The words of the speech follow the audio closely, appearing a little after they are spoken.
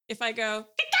if I go,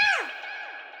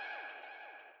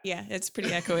 yeah, it's pretty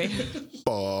echoey.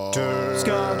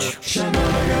 Butterscotch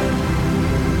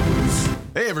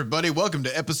Hey everybody, welcome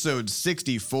to episode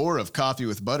 64 of Coffee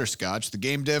with Butterscotch, the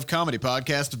game dev comedy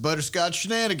podcast of Butterscotch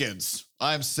Shenanigans.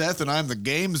 I'm Seth and I'm the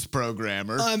games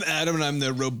programmer. I'm Adam and I'm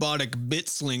the robotic bit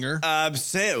slinger. I'm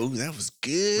Sam. Oh, that was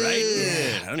good. Right?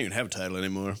 Yeah. I don't even have a title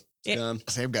anymore. Sam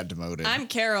got demoted. I'm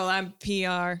Carol. I'm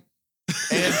PR.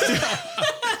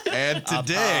 And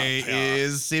today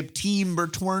is September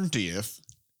 20th.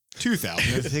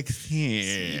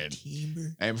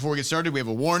 2016. And before we get started, we have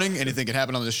a warning. Anything could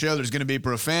happen on the show. There's going to be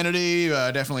profanity,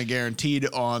 definitely guaranteed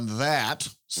on that.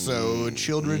 So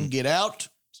children, get out.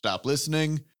 Stop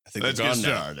listening. I think Let's they're get gone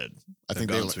now. started. I They're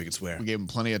think gone, so we can swear. we gave them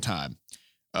plenty of time.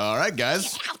 All right,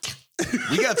 guys.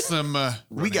 We got some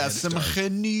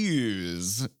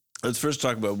news. Let's first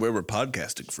talk about where we're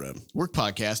podcasting from. We're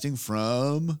podcasting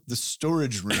from the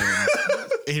storage room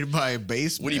in my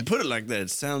basement. When you put it like that,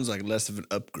 it sounds like less of an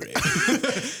upgrade.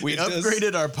 We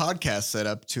upgraded our podcast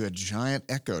setup to a giant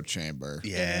echo chamber.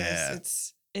 Yeah.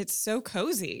 It's so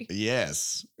cozy.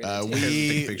 Yes. Take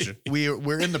a picture.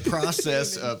 We're in the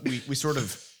process of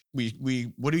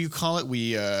we what do you call it?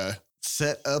 We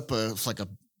set up it's like a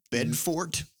bed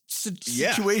fort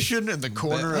situation in the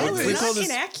corner That's of we call not this-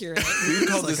 inaccurate. We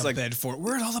call It's this like like a bed fort.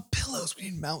 Where are all the pillows? We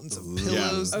need mountains of Ooh.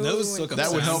 pillows. Yeah. Those Oh, soak up that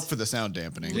would sound. help for the sound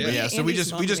dampening. Yeah. But yeah, so we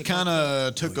Andy's just kind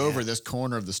of took Oh, yeah. over this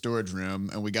corner of the storage room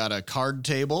and we got a card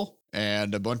table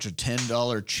and a bunch of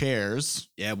 $10 chairs.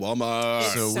 Walmart.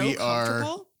 It's So so we are-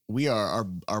 comfortable.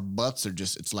 Our butts are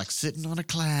just it's like sitting on a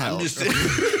cloud. I'm just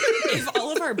If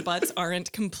all of our butts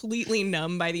aren't completely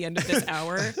numb by the end of this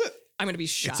hour, I'm going to be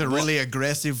shocked. It's a really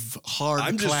aggressive, hard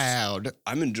I'm just- cloud.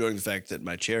 I'm enjoying the fact that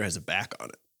my chair has a back on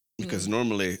it. Because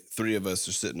normally 3 of us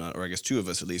are sitting on, or I guess 2 of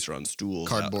us at least are on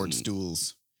stools. out Cardboard in-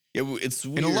 stools. Yeah, it's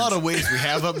weird. In a lot of ways, we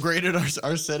have upgraded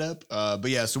our setup. But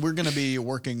yeah, so we're going to be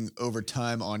working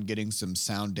overtime on getting some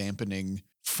sound dampening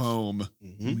foam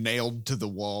Mhm. nailed to the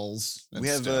walls. And We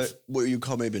have stuff. what you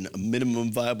call maybe a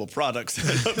minimum viable product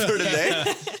set up for today.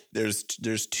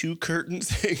 There's 2 curtains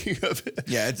hanging up.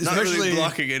 Yeah, it's Not really especially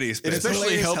blocking any It space.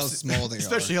 especially hilarious how helps. small they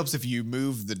especially are. helps if you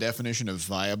move the definition of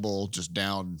viable just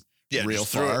down real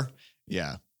just throw far. it.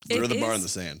 Yeah, Throw It the bar is- in the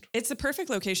sand. It's the perfect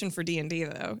location for D&D,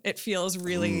 though. It feels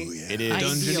really Ooh, yeah. it is. ideal.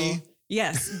 Dungeony?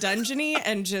 Yes, dungeony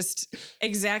and just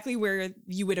exactly where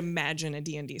you would imagine a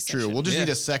D&D session. True. We'll just Yeah.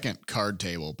 need a second card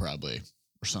table probably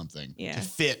or something Yeah.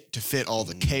 to fit all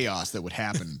the chaos that would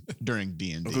happen during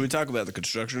D&D. Can we talk about the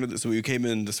construction of this? So we came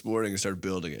in this morning and started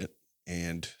building it.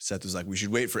 And Seth was like, we should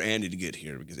wait for Andy to get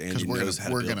here because Andy Because knows how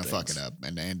to we're build gonna fuck things. it up,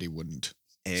 and Andy wouldn't.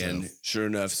 And So- sure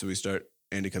enough, so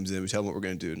Andy comes in, we tell him what we're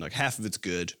going to do. And like half of it's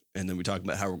good. And then we talk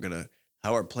about how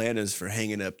our plan is for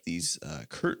hanging up these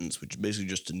curtains, which is basically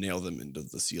just to nail them into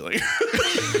the ceiling.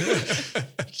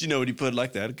 You know, when you put it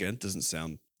like that, again, it doesn't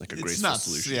sound like a It's graceful not.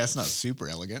 solution. Yeah, it's not super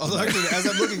elegant. Although actually, as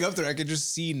I'm looking up there, I could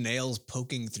just see nails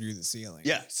poking through the ceiling.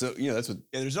 Yeah, so, that's what.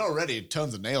 Yeah, there's already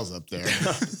tons of nails up there.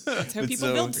 That's how But people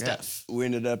so- build yeah. stuff. We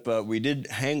ended up, we did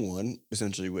hang one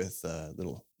essentially with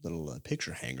little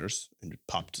picture hangers and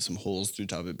popped some holes through the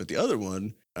top of it. But the other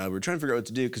one, we're trying to figure out what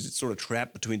to do because it's sort of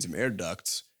trapped between some air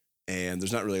ducts. And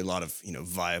there's not really a lot of,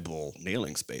 viable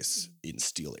nailing space in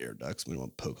steel air ducts. We don't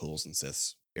want to poke holes in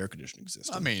Seth's air conditioning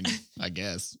system. I mean, I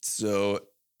guess. So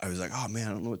I was like, oh man,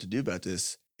 I don't know what to do about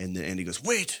this. And then Andy goes,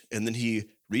 wait. And then he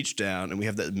reached down and we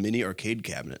have that mini arcade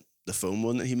cabinet, the foam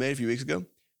one that he made a few weeks ago,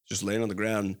 just laying on the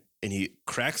ground. And he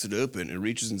cracks it open and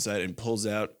reaches inside and pulls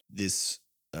out this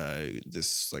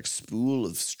like spool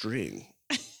of string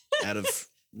out of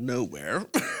nowhere.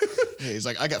 Yeah, he's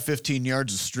like, I got 15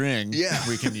 yards of string. Yeah.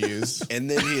 we can use. And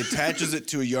then he attaches it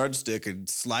to a yardstick and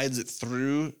slides it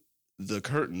through the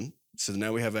curtain. So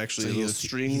now we have actually a little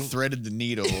string. He threaded the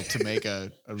needle to make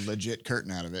a legit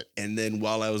curtain out of it. And then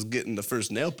while I was getting the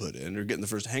first nail put in or getting the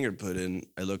first hanger put in,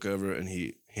 I look over and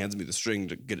he hands me the string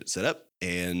to get it set up.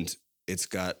 And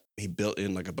he built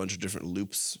in like a bunch of different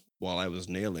loops while I was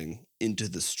nailing into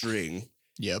the string.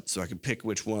 Yep. So I could pick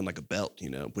which one, like a belt,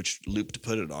 which loop to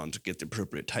put it on to get the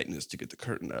appropriate tightness to get the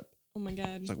curtain up. Oh my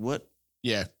God. It's like, what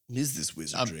Yeah. is this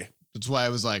wizardry? That's why I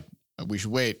was like, we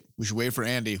should wait. We should wait for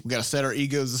Andy. We got to set our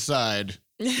egos aside.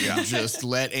 Yeah. Just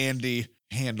let Andy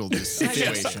handle this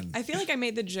situation. I feel like I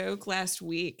made the joke last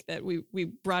week that we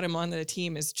brought him on the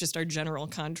team as just our general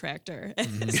contractor.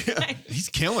 It's like- He's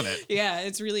killing it. yeah,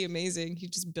 it's really amazing. He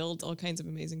just built all kinds of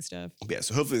amazing stuff. Yeah,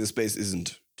 so hopefully the space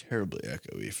isn't terribly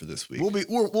echoey for this week.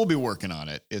 We'll be working on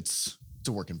it. It's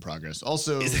a work in progress.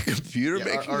 Also, Is the computer yeah,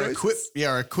 making our noises?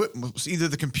 equipment, either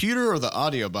the computer or the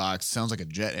audio box sounds like a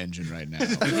jet engine right now.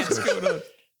 What's going on?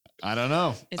 I don't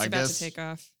know. It's I about guess, to take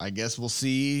off. I guess we'll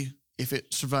see if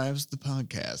it survives the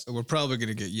podcast. We're probably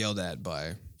gonna get yelled at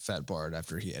by Fat Bard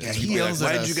after he edits. he Be like, yells at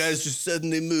why'd us. you guys just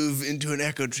suddenly move into an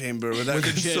echo chamber without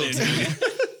consulting?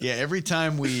 Yeah, every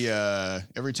time we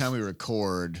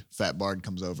record, Fat Bard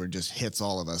comes over and just hits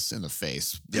all of us in the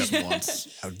face just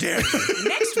once. How dare you?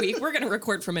 Next week, we're going to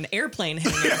record from an airplane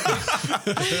hangar.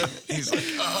 He's like,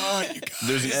 oh, you guys.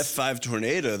 There's an F5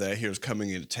 tornado that I hear is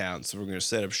coming into town, so we're going to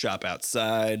set up shop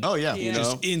outside. Oh, yeah. Yeah. know,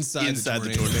 Just inside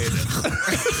the tornado.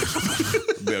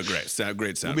 Be a great sound.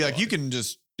 We'll be like, you can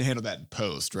just handle that in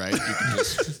post, right? You can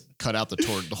just cut out the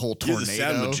whole You're tornado. the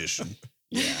sound magician.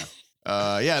 Yeah.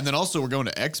 Yeah, and then also we're going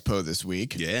to Expo this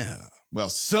week. Yeah. Well,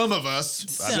 some of us.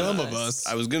 Some of us.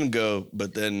 I was going to go,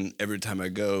 but then every time I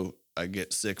go, I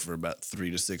get sick for about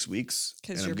 3 to 6 weeks.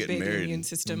 Because and your I'm getting big married. immune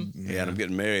system. Yeah, and I'm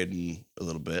getting married in a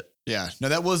little bit. Yeah. No,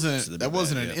 that wasn't So that'd that be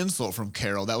wasn't bad, an yeah. insult from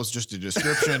Carol. That was just a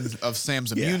description of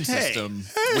Sam's Yeah. immune Hey. system,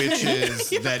 which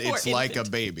is You're that more it's like a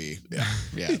infant. baby. Yeah.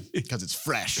 Yeah. Because it's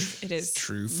fresh. It is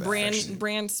True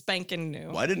brand spanking new.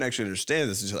 Well, I didn't actually understand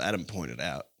this until Adam pointed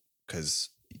out. Because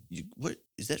what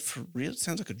is that for real? It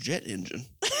sounds like a jet engine.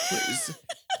 What is,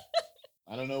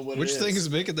 I don't know what Which thing is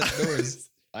making that noise?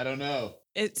 I don't know.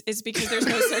 It's because there's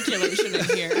no circulation in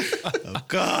here. oh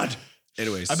God.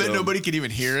 Anyway, I bet so nobody can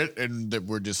even hear it, and that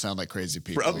we're just sound like crazy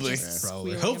people. Probably. Yeah.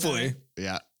 Probably. Squealing Hopefully.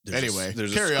 Yeah. there's Anyway,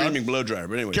 there's carry a on. screaming blow dryer.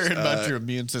 But anyway, Caring about your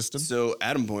immune system. So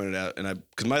Adam pointed out, and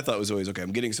because my thought was always, okay,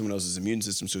 I'm getting someone else's immune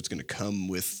system, so it's going to come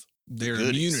with Their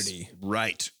goodies. immunity.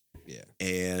 Right. Yeah.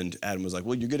 And Adam was like,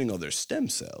 well, you're getting all their stem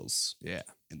cells, Yeah.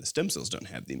 and the stem cells don't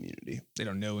have the immunity. They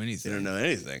don't know They anything. don't know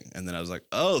anything. And then I was like,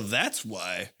 oh, that's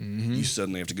why Mhm. you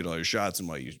suddenly have to get all your shots, and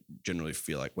why you generally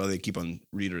feel like, well, they keep on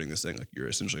reiterating this thing, like you're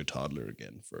essentially a toddler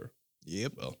again for,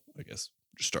 Yep. well, I guess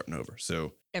just starting over.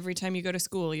 So Every time you go to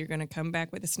school, you're going to come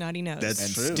back with a snotty nose. That's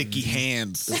And true. sticky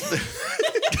hands. that's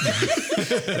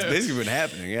basically what's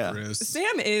happening. Yeah. Gross.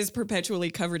 Sam is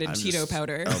perpetually covered in I'm Cheeto just-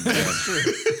 powder. Oh, man.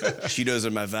 Cheetos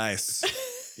are my vice.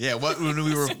 Yeah, when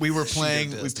we were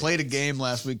playing, we dusty. played a game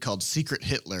last week called Secret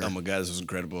Hitler, Oh my God, this was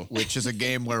incredible. which is a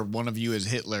game where one of you is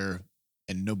Hitler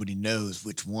and nobody knows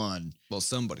which one. Well,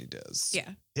 somebody does. Yeah.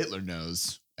 Hitler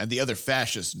knows, and the other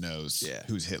fascist knows Yeah.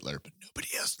 who's Hitler, but nobody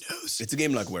else knows. It's a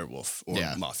game like Werewolf or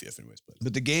Yeah. Mafia, if anyways. But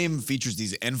But the game features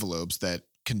these envelopes that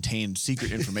contain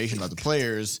secret information about the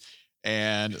players,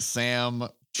 and Sam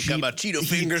Got my Cheeto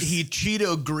fingers. He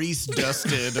Cheeto grease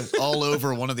dusted all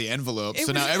over one of the envelopes, It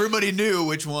so now was- everybody knew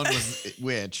which one was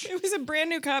which. It was a brand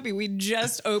new copy. We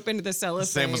just opened the cellophane.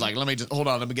 Sam was like, "Let me just hold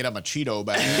on. Let me get out my Cheeto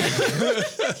bag.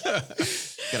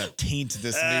 Gotta taint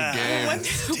this new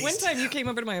game." One time you came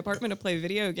over to my apartment to play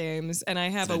video games, and I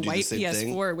have Did I a do the white same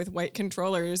PS4 with white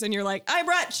controllers, and you're like, I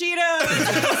brought Cheetos.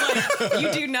 And I was like,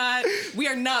 you do not, we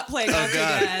are not playing oh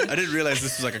God, Octodad. I didn't realize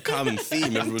this was like a common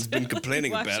theme. Everyone's been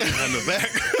complaining Watch about it. behind the back.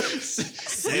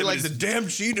 Sam You're like and his the- damn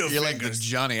Cheeto You're like the fingers.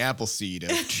 Johnny Appleseed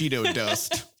of Cheeto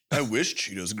dust. I wish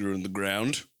Cheetos grew in the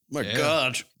ground. My Yeah.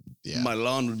 God, Yeah. my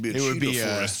lawn would be a It would Cheeto be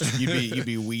forest. you'd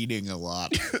be weeding a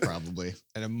lot probably.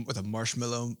 And with a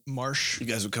marshmallow marsh. You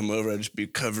guys would come over, I'd just be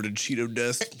covered in Cheeto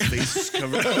dust, face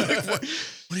covered. Like, what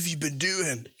have you been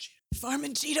doing?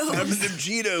 Farming Cheetos. Having them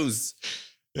Cheetos.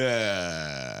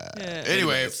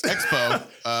 Anyway, Expo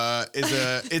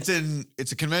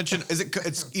it's a convention.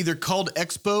 It's either called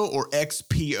Expo or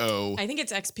XPO. I think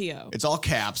it's XPO. It's all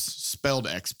caps, spelled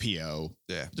XPO.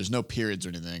 Yeah. There's no periods or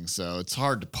anything, so it's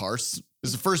hard to parse. This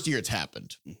is the first year it's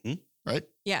happened, Mhm. right?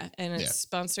 Yeah, and it's Yeah.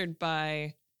 sponsored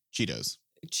by Cheetos.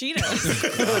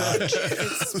 Cheetos.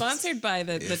 It's sponsored by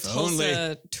the If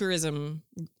Tulsa Tourism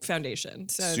Foundation.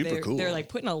 So Super they're, cool. they're like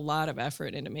putting a lot of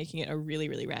effort into making it a really,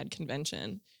 really rad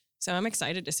convention. So I'm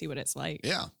excited to see what it's like.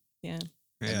 Yeah. Yeah.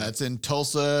 And that's in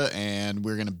Tulsa, and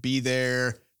we're gonna be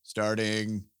there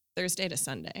starting. Thursday to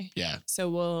Sunday. Yeah. So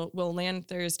we'll land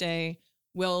Thursday.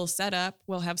 We'll set up.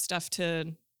 We'll have stuff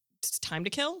it's time to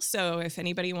kill. So if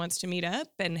anybody wants to meet up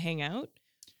and hang out,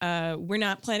 we're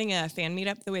not planning a fan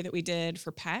meetup the way that we did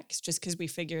for PAX, just because we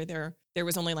figure there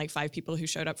was only like 5 people who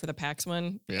showed up for the PAX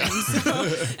one. Yeah.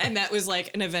 And that was like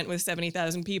an event with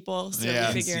 70,000 people. So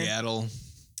Yeah. we In figure. Seattle.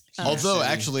 Although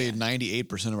City. actually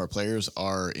 98% of our players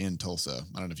are in Tulsa.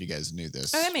 I don't know if you guys knew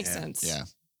this. Oh, that makes Yeah. sense. Yeah.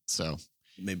 So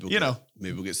Maybe You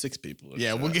we'll get 6 people.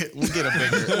 yeah, we'll get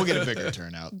a bigger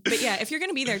turnout. But yeah, if you're going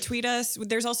to be there, tweet us.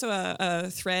 There's also a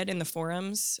thread in the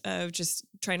forums of just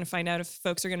trying to find out if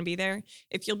folks are going to be there.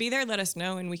 If you'll be there, let us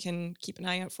know and we can keep an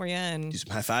eye out for you and do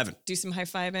some high fiving. do some high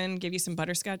fiving, give you some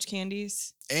butterscotch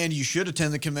candies. And you should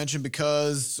attend the convention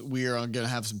because we are going to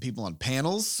have some people on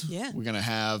panels. Yeah. We're going to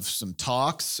have some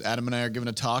talks. Adam and I are giving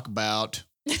a talk about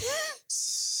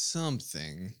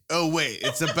something. Oh wait,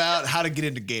 it's about how to get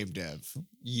into game dev.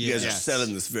 You guys are Yes.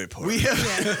 selling this very poorly. We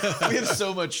have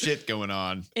so much shit going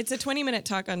on. It's a 20-minute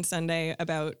talk on Sunday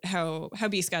about how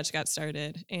B-Scotch got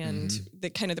started and the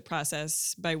kind of the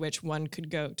process by which one could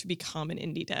go to become an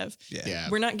indie dev. Yeah.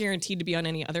 We're not guaranteed to be on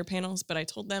any other panels, but I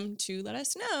told them to let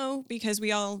us know because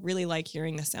we all really like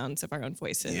hearing the sounds of our own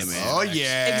voices. Yeah, man. Oh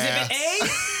yeah. Exhibit A,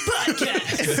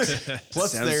 podcast.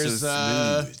 Plus, Sounds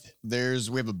so smooth.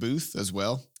 we have a booth as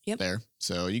well. Yep. There,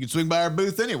 so you can swing by our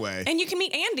booth anyway. And you can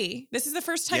meet Andy. This is the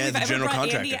first time Yeah, we've the ever general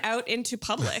brought Andy contractor. out into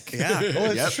public. Yeah.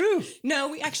 Oh, Yep. true. No,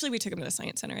 we took him to the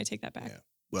Science Center. I take that back. Yeah.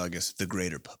 Well, I guess the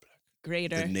greater public.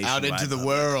 Greater. The Out nationwide into the public.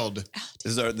 world.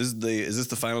 Is this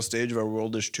the final stage of our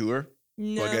worldish tour?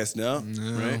 No. Well, I guess no.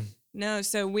 No. Right? No,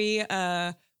 so we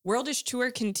Worldish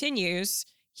Tour continues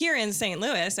here in St.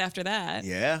 Louis after that.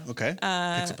 Yeah. Okay.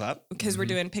 Pixel Pop. Because we're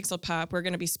doing Pixel Pop. We're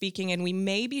going to be speaking and we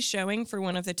may be showing for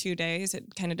one of the 2 days.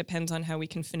 It kind of depends on how we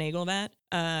can finagle that.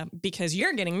 Because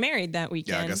you're getting married that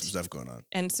weekend. Yeah, I got some stuff going on.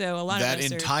 And so a lot That of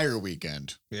us entire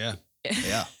weekend. Yeah.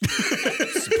 Yeah.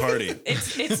 It's a party.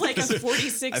 it's like a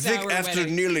 46 I think hour after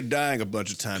wedding. nearly dying a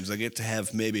bunch of times, I get to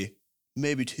have maybe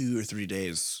 2 or 3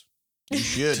 days You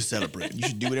should. to celebrate. You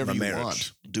should do whatever my you marriage.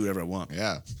 want. Do whatever I want.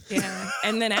 Yeah. Yeah.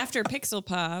 And then after Pixel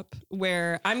Pop,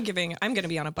 where I'm going to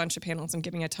be on a bunch of panels. I'm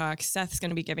giving a talk. Seth's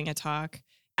going to be giving a talk.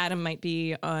 Adam might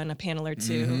be on a panel or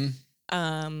two.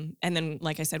 And then,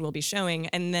 like I said, we'll be showing.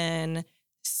 And then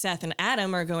Seth and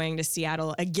Adam are going to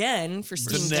Seattle again for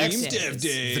Steam The Dev next Days. Dev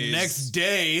Days. The next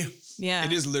day. Yeah.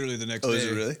 It is literally the next Oh, day. is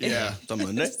it really? Yeah. It's on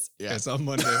Monday? Yeah. It's on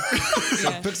Monday. So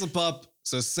Yeah. Pixel Pop.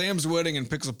 So Sam's wedding and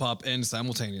Pixel Pop end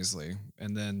simultaneously,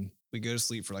 and then we go to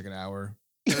sleep for like an hour.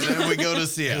 And then we go to And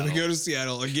Seattle. we go to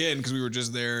Seattle again because we were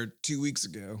just there 2 weeks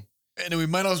ago. And then we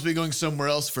might also be going somewhere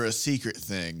else for a secret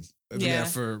thing. Yeah.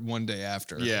 For one day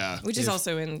after. Yeah. Which is If-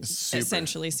 also in Super.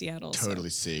 essentially Seattle. so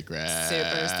Totally secret.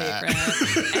 super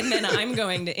secret. And then I'm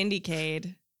going to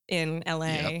Indiecade in LA,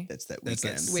 Yep. That's that That's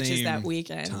weekend. that which is that Same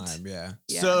weekend. time. Yeah.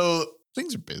 Yeah. So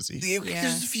things are busy. Yeah.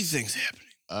 There's a few things happening.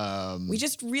 We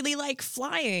just really like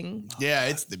flying. Yeah,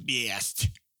 it's the best.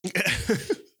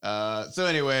 So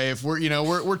anyway, if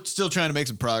we're still trying to make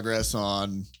some progress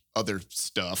on other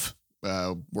stuff.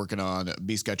 Working on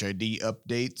B-Scotch ID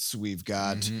updates. We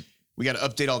got to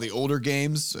update all the older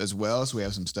games as well. So we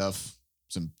have some stuff,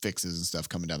 some fixes and stuff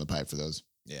coming down the pipe for those.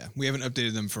 Yeah. We haven't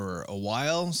updated them for a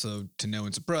while. So to no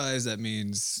one's surprise, that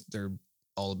means they're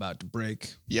all about to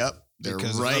break. Yep, they're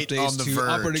Because of right updates on the to verge.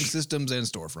 operating systems and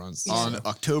storefronts. On So-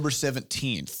 October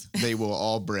 17th, they will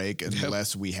all break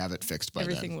unless we have it fixed by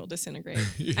Everything then. will disintegrate.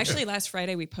 Yeah. Actually, last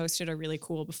Friday we posted a really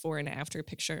cool before and after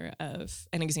picture of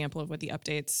an example of what the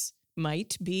updates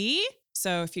might be.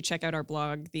 So if you check out our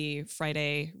blog, the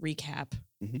Friday recap,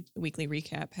 Mhm. the weekly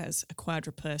recap has a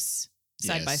quadrupus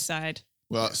side by Yes. side.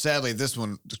 Well, sadly, this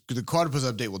one, the Quadrupus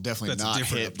update will definitely That's a not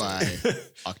different hit by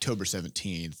update. October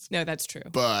 17th, No, that's true.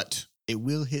 but it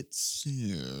will hit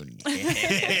soon. We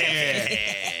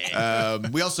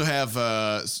also have,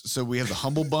 we have the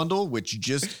Humble Bundle, which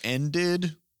just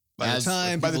ended. By the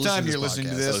time by the people time listen to you're this listening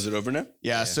to podcast. So this, is it over now?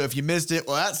 yeah. So if you missed it,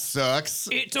 well, that sucks.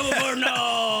 It's over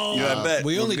now. Yeah, I bet.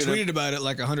 We We're only gonna- tweeted about it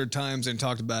like 100 times and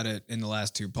talked about it in the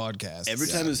last 2 podcasts. Every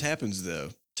time this happens,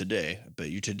 though, today, I bet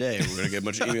you today, we're going to get a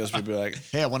bunch of emails from people like,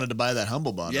 Hey, I wanted to buy that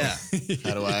Humble Bundle. yeah,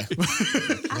 How do I?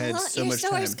 I had so much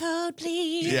time. code,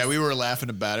 please. Yeah, we were laughing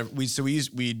about it. We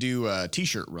do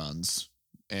t-shirt runs,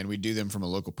 and we do them from a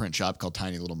local print shop called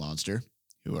Tiny Little Monster,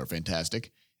 who are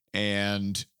fantastic.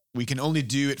 And we can only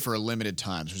do it for a limited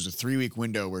time. So there's a 3-week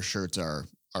window where shirts are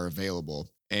available,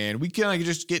 and we kind of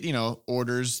just get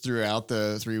orders throughout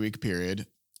the 3-week period.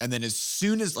 And then as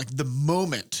soon as the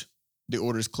moment the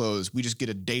orders close, we just get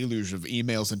a deluge of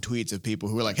emails and tweets of people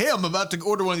who are like, "Hey, I'm about to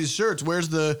order one of these shirts. Where's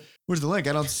the link?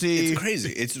 I don't see." It's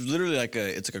crazy. It's literally like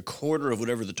a quarter of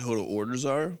whatever the total orders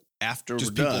are after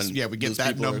Just we're people, done. yeah, we get those that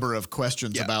people are- number of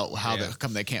questions Yeah. about how Yeah.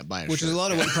 come they can't buy a Which shirt. is a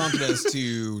lot of what prompted us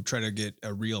to try to get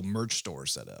a real merch store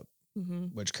set up, Mm-hmm.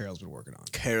 which Carol's been working on.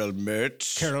 Carol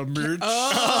merch. Carol merch.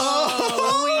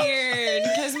 Oh, weird.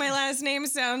 Because my last name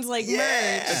sounds like merch.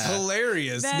 It's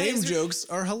hilarious. That Name is- jokes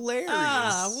are hilarious.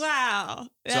 Oh, So wow.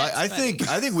 I That's funny.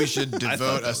 think we should thought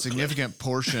devote that a was significant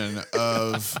portion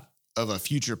of a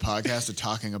future podcast to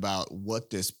talking about what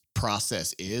this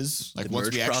process is. Like The once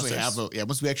merge we actually process.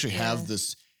 once we actually Yeah. have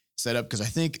this set up, because I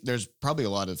think there's probably a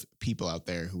lot of people out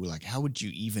there who are like, how would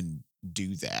you even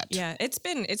do that? Yeah, it's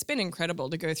been incredible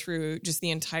to go through just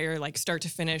the entire start to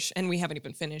finish, and we haven't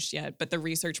even finished yet, but the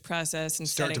research process and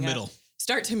Start to setting up- middle.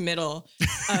 start to middle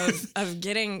of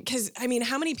getting, because I mean,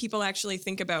 how many people actually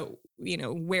think about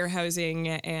warehousing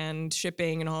and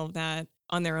shipping and all of that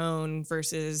on their own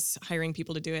versus hiring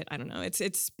people to do it. I don't know. It's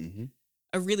Mhm.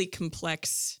 a really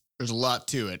complex. There's a lot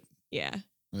to it. Yeah.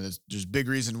 There's a big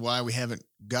reason why we haven't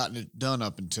gotten it done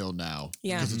up until now.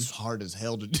 Yeah. Because it's hard as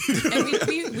hell to do.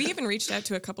 And we even reached out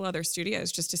to a couple other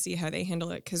studios just to see how they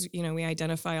handle it. Cause we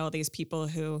identify all these people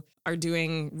who are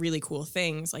doing really cool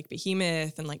things like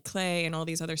Behemoth and like Clay and all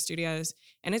these other studios.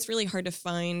 And it's really hard to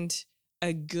find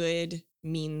a good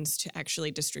means to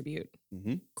actually distribute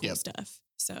Mhm. cool Yep. stuff.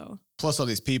 So Plus, all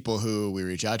these people who we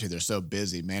reach out to, they're so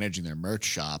busy managing their merch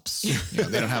shops. They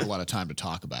don't have a lot of time to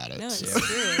talk about it. no, it's so.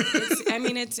 true.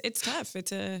 It's tough.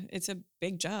 It's a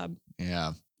big job.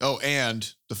 Yeah. Oh, and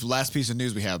the last piece of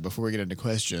news we have before we get into That was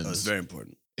questions very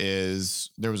important.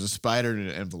 is there was a spider in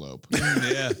an envelope.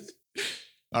 Yeah.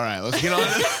 All right, let's get on.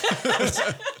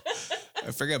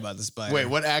 I forgot about the spider. Wait,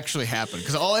 what actually happened?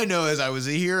 Because all I know is I was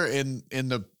here in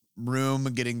the room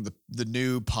getting the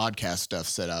new podcast stuff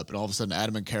set up, and all of a sudden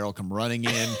Adam and Carol come running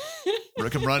in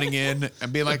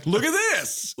and being like, "Look at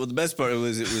this!" Well, the best part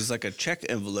was it was like a check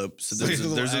envelope. So Like a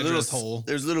little there's a address little hole.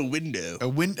 There's a little window.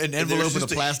 An there envelope was with a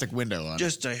just a- plastic window on it.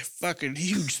 Just a fucking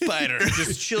huge spider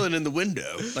just chilling in the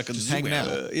window like a Just zoo hanging out.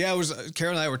 animal. Yeah, it was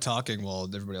Carol and I were talking while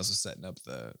everybody else was setting up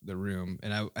the room,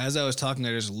 and as I was talking,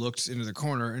 I just looked into the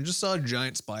corner and just saw a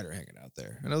giant spider hanging out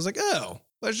there, and I was like, "Oh,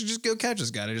 I should just go catch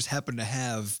this guy." And I just happened to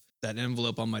have that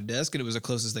envelope on my desk, and it was the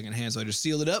closest thing in hand, so I just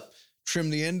sealed it up,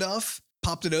 trimmed the end off,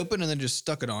 popped it open, and then just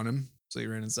stuck it on him. So he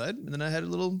ran inside, and then I had a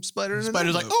little spider. The in an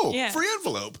spider's like, envelope. "Oh, Yeah. free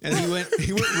envelope." And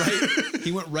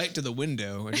he went right to the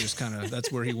window and just kind of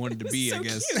that's where he wanted to be, So I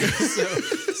guess.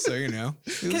 cute. so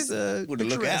it was Would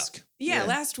look out. picturesque. Yeah,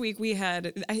 last week we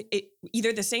had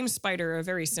either the same spider or a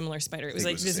very similar spider. It was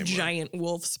think like it was the this same one. giant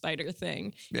wolf spider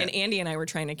thing. Yeah. And Andy and I were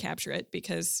trying to capture it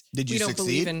because Did you we don't succeed?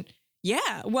 believe in.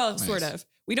 Yeah, well, sort Nice. of.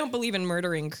 We don't believe in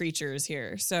murdering creatures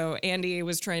here. So Andy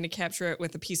was trying to capture it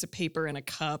with a piece of paper and a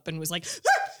cup and was like,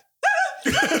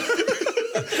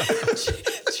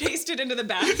 chased it into the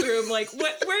bathroom. Like,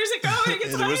 where's it going?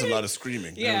 It's And there was a hiding." lot of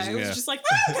screaming. Yeah, That it was just like,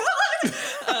 "Ah,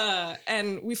 God!"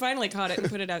 And we finally caught it and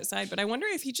put it outside. But I wonder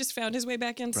if he just found his way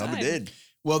back inside. probably did.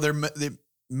 Well, there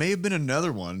may have been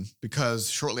another one because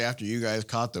shortly after you guys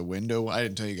caught the window, I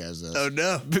didn't tell you guys this. Oh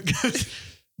no.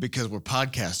 because we're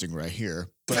podcasting right here.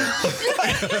 But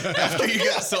after you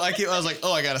guys, so I was like,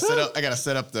 oh, I gotta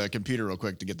set up the computer real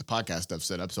quick to get the podcast stuff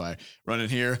set up. So I run in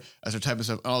here, I start typing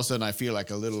stuff, and all of a sudden I feel like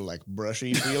a little like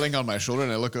brushy feeling on my shoulder,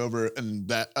 and I look over, and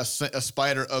that a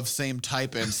spider of same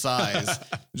type and size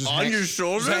just On your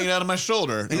shoulder? just hanging out on my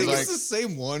shoulder. I It think was it's like the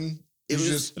same one. It was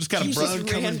just just kind He of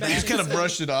just ran back just kind of inside.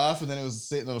 brushed it off, and then it was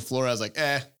sitting on the floor. I was like,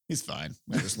 he's fine.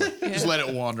 I just let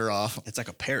it wander off. It's like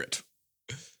a parrot.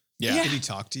 Yeah. Yeah. Did he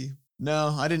talk to you?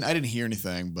 No, I didn't hear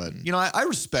anything, but I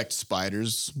respect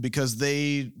spiders because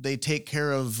they take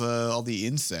care of all the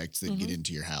insects that get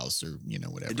into your house or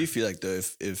whatever. I do feel like though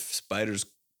if spiders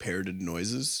parroted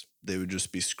noises, they would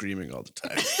just be screaming all the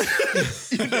time. Because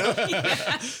that's what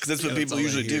Yeah, that's people all I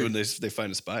usually do hear. when they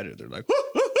find a spider. They're like,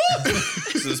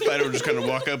 so the spider would just kind of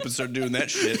walk up and start doing that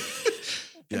shit.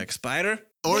 Be like, spider?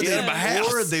 Or Get out of my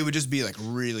house. or they would just be like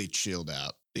really chilled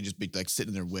out. They'd just be like sitting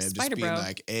in their web, Spider just being bro.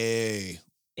 like, "Hey,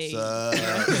 Hey.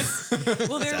 what's up?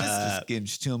 Well, there was Just getting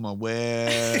chill on my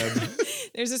web."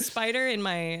 there's a spider in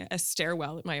a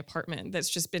stairwell at my apartment that's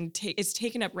just been it's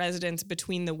taken up residence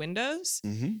between the windows.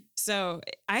 Mm-hmm. So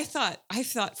I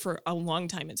thought for a long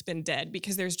time it's been dead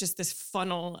because there's just this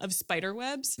funnel of spider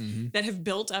webs that have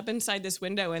built up inside this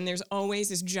window, and there's always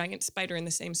this giant spider in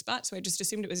the same spot. So I just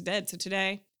assumed it was dead. So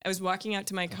today I was walking out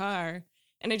to my car,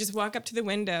 and I just walk up to the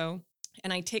window,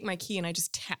 and I take my key and I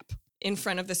just tap in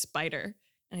front of the spider,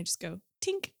 and I just go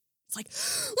tink. It's like,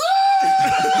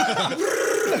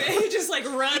 and it just like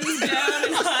runs down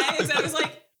and hides. I was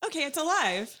like, okay, it's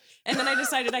alive. And then I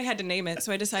decided I had to name it.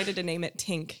 So I decided to name it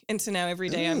Tink. And so now every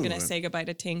day I'm going Ooh. to say goodbye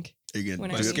to Tink. Are you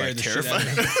When going I to do it scared like the shit out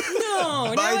of terrifying? No,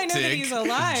 now Bye, I know that Tink. he's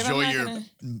alive. Enjoy I'm your not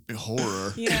gonna,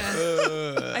 horror.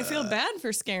 yeah. I feel bad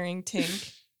for scaring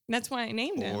Tink. That's why I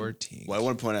named him. 14. Well, I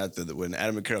want to point out that when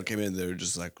Adam and Carol came in, they were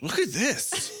just like, look at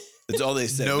this. That's all they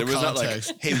said. No there was context.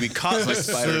 not like, hey, we caught my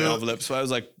spider in an envelope. So I was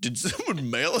like, did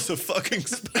someone mail us a fucking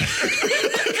spider?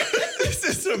 This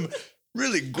is some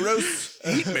really gross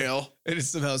hate mail. It has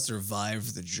somehow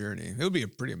survived the journey. It would be a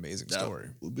pretty amazing story.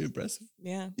 Would be impressive.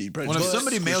 Yeah. You'd probably Well, if just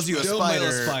somebody mails you a Don't mail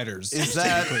spider, spiders. is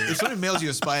that if somebody mails you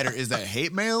a spider, is that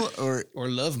hate mail or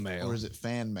love mail. is it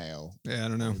fan mail? Yeah, I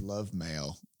don't know. Or love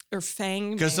mail? Or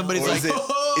Fang. Because mail. somebody's Or like,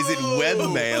 is it web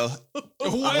mail?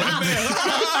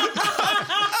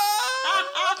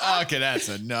 okay, that's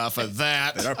enough of And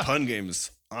that. our pun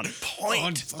game's On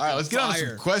point. All right, let's get on to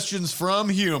some questions from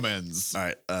humans. All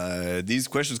right. These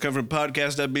questions come from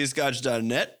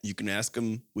podcast.bscotch.net. You can ask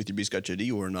them with your Bscotch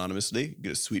ID or anonymously. You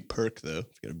get a sweet perk, though, if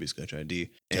you got a Bscotch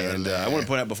ID. And I want to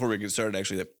point out before we get started,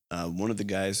 actually, that one of the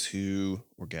guys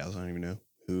or gals, I don't even know,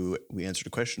 who we answered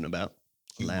a question about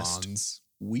last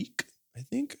week, I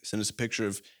think, sent us a picture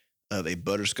of a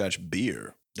butterscotch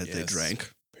beer that they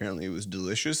drank. Apparently, it was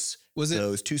delicious. It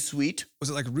was too sweet. Was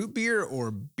it like root beer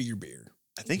or beer?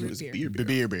 I think it was beer.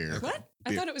 Beer. What?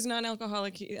 I thought it was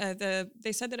non-alcoholic.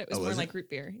 They said that it was more like root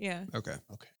beer. Yeah. Okay.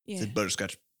 Yeah. It said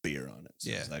butterscotch beer on it.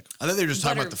 So it's like, I thought they were just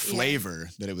talking Butter- about the flavor,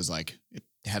 that it was like, it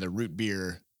had a root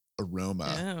beer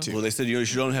aroma. Oh. To well, they said you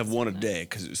should only have one a day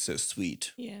because it was so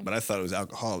sweet. Yeah. But I thought it was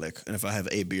alcoholic. And if I have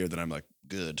a beer, then I'm like,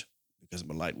 good, because I'm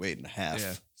a lightweight and a half.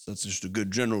 Yeah. So that's just a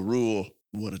good general rule.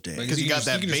 One a day. Because you got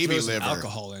that baby liver.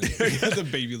 Alcohol in it. You got the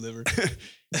baby liver.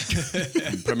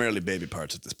 Primarily baby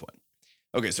parts at this point.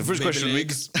 Okay, so first Baby question of the week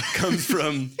legs. comes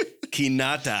from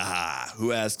Kinataha,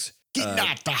 who asks,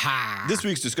 this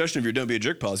week's discussion of your Don't Be a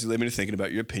Jerk policy led me to thinking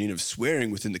about your opinion of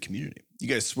swearing within the community. You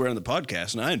guys swear on the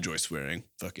podcast, and I enjoy swearing.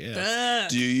 Fuck yeah.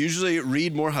 Do you usually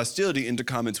read more hostility into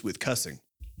comments with cussing?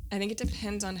 I think it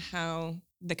depends on how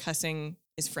the cussing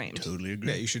is framed. Totally agree.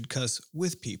 Yeah, you should cuss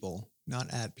with people,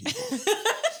 not at people.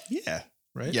 Yeah.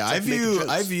 Right? Yeah, It's like making jokes.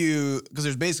 I view, because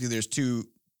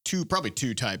there's probably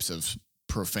two types of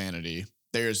profanity.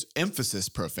 There's emphasis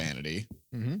profanity,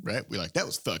 right? We like, that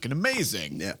was fucking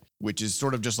amazing. Yeah. Which is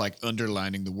sort of just like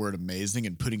underlining the word amazing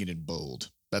and putting it in bold.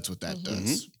 That's what that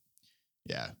does.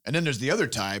 Yeah. And then there's the other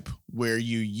type where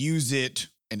you use it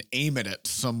and aim it at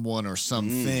someone or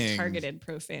something. Targeted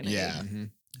profanity. Yeah.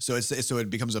 So it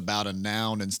becomes about a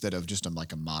noun instead of just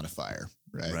like a modifier,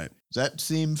 right? Right. Does that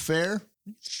seem fair?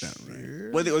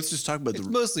 Well, I think let's just talk about It's the.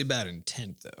 mostly about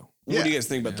intent, though. What do you guys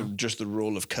think about just the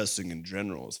role of cussing in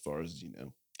general, as far as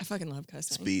I fucking love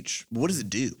cussing. speech? What does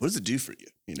it do? What does it do for you?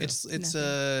 You know,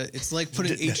 It's like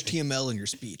putting HTML in your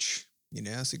speech. You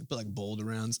know, so you can put like bold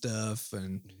around stuff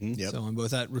and Yep. so on, but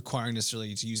without requiring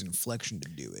necessarily to use inflection to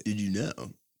do it. did you know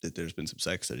that there's been some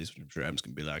psych studies, which I'm sure Adam's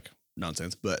gonna be like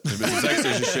nonsense, but there's been some psych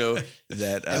studies to show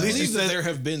that At least you least said- there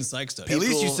have been psych studies. At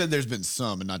least you People- said there's been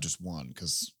some and not just one,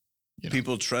 because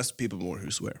people trust people more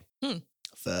who swear.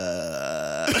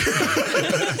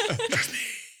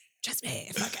 Trust me.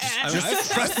 Fuck I mean,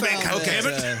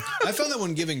 it. I found that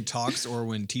when giving talks or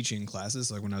when teaching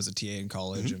classes, like when I was a TA in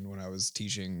college and when I was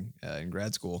teaching in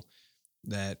grad school,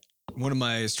 that one of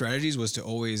my strategies was to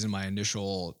always in my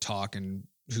initial talk and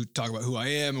talk about who I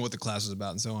am and what the class was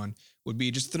about and so on, would be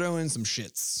just throw in some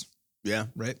shits, Yeah.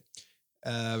 right?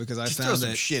 Because I Just throw found some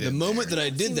that shit the in moment there. that I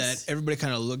did that, Seems- everybody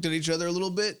kind of looked at each other a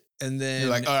little bit. And then You're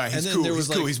like, all right, and he's then cool. there He's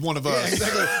was cool. like- He's one of Yeah, us.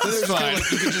 exactly. Then there was It's kind fine. of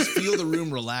like you could just feel the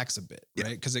room relax a bit, right?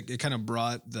 Because it kind of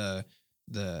brought the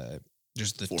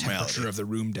Formality. temperature of the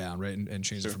room down, right, and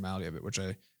changed the formality of it, which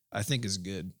I think is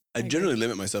good. I generally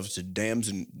limit myself to dams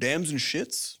and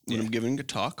shits when I'm giving a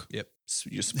talk. Yep.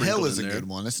 You Hell is a good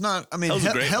one. It's not. I mean, Hell's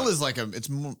a great hell one. is like it's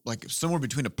more like somewhere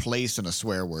between a place and a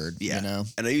swear word. Yeah. You know.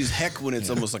 And I use heck when it's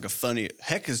almost like a funny.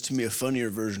 Heck is to me a funnier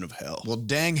version of hell. Well,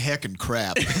 dang, heck, and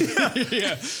crap.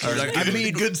 Yeah. Like, I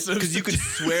mean, good because you could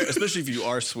swear, especially if you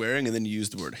are swearing and then you use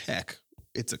the word heck.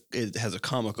 It has a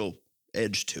comical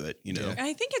edge to it, you know. Yeah.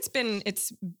 I think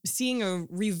it's seeing a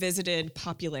revisited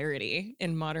popularity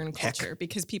in modern culture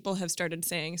because people have started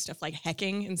saying stuff like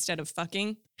hecking instead of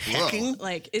fucking. Hecking?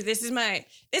 Like this is my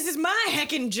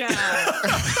hecking job.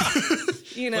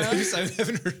 You know, I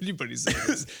haven't heard anybody say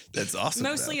this. That's awesome.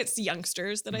 mostly though. it's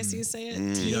youngsters that I see say it.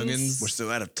 Mm. Teens. Youngins. We're so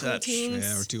out of touch. Teens.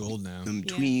 Yeah, we're too old now. Them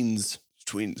Yeah. tweens,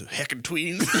 heckin'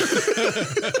 tweens.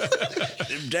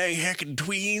 Them dang heckin'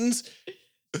 tweens.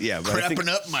 Yeah, but I think Crapping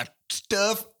up my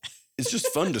stuff. it's just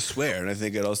fun to swear, and I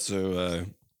think it also.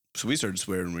 So we started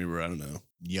swearing when we were, I don't know,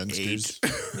 Youngsters.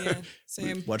 8. Yeah,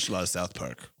 same. Watched a lot of South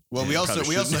Park. Well, Yeah, we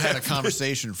probably also shouldn't had a have.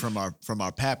 conversation from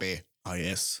our pappy. Oh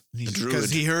yes, the Because druid.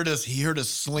 he heard us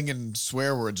slinging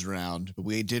swear words around, but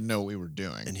we didn't know what we were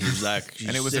doing. And he was like,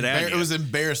 And it was "Sit down, it you." was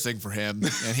embarrassing for him,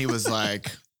 and he was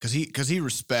like, because he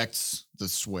respects the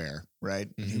swear, right?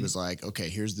 And he Mhm. was like, okay,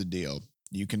 here's the deal: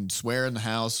 you can swear in the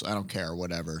house, I don't care,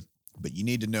 whatever, but you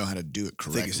need to know how to do it I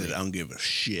correctly. think he said, "I don't give a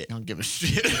shit." I don't give a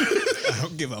shit. I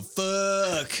don't give a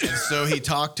fuck. And so he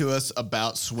talked to us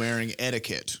about swearing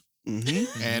etiquette,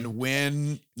 Mm-hmm. and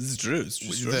when This is true. It's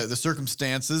just true. the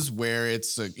circumstances where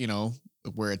it's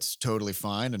where it's totally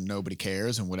fine and nobody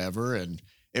cares and whatever, and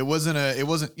it wasn't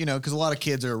because a lot of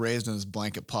kids are raised in this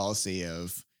blanket policy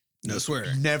of No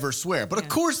swearing. never swear. But of Yeah.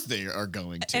 course they are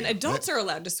going to. And adults are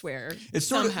allowed to swear It's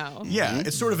sort of- somehow. Yeah,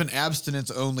 it's sort of an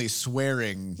abstinence-only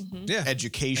swearing Yeah.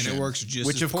 education. And it works just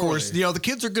which as of course, poorly. the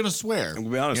kids are going to swear. I'm gonna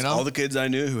be honest. You know? All the kids I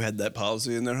knew who had that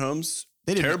policy in their homes,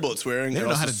 They didn't- terrible at swearing. they didn't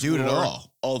know how also to do it at swore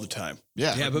all. the time.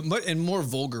 Yeah. Yeah, but in more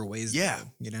vulgar ways. Yeah,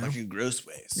 though, you know. like in gross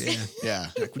ways. Yeah. Yeah.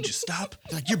 Like, would you stop?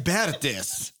 Like, you're bad at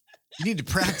this. You need to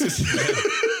practice.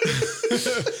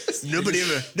 Nobody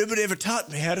ever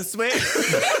taught me how to swear.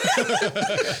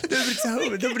 Nobody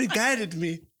told me. Nobody guided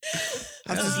me.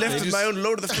 I was just left with my own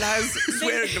Lord of the Flies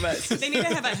swearing device. They need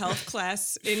to have a health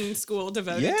class in school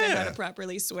devoted to how Yeah. to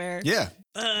properly swear. Yeah.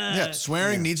 Yeah.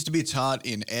 Swearing needs to be taught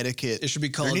in etiquette. It should be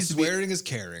There called needs to be- swearing is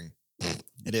caring.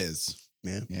 It is.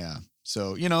 Yeah. Yeah.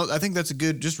 So, I think that's a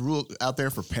good just rule out there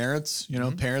for parents,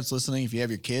 parents listening, if you have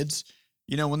your kids,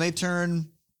 when they turn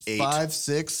 8. 5,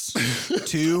 6,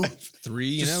 2, 3,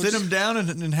 you just know. sit them down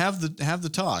and have the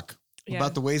talk Yeah.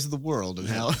 about the ways of the world and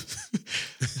how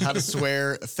how to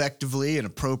swear effectively and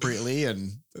appropriately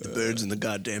and The birds and the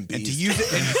goddamn bees. and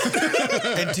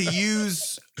to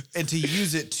use it and to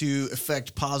use it to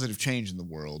affect positive change in the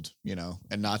world,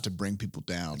 and not to bring people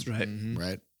down. That's right. Mhm.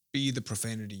 Right. Be the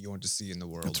profanity you want to see in the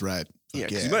world. That's right. Yeah, Fuck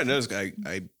because you might notice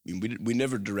we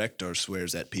never direct our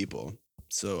swears at people.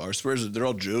 So our swears, they're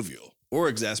all jovial or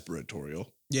exasperatorial.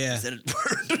 Yeah. Is that a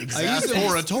word? I use them-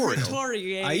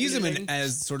 Exasperatorial. I use them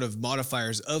as sort of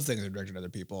modifiers of things that are directed at other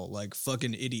people, like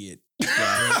fucking idiot.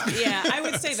 Yeah, I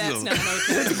would say that's So- not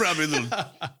okay. That's probably a little.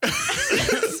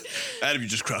 Adam, you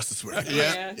just crossed the swear.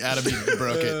 Yeah, Adam, you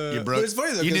broke it. You broke. But it's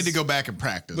funny, though, You need 'cause- to go back and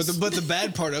practice. But the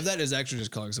bad part of that is actually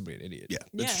just calling somebody an idiot. Yeah,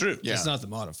 that's Yeah. true. Yeah. It's not the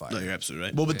modifier. No, you're absolutely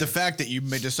right. well, but the fact that you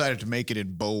decided to make it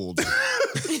in bold,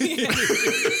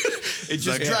 it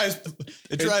just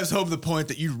drives home the point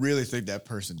that you really think that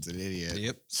person's an idiot.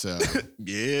 Yep. So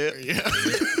yeah.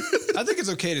 I think it's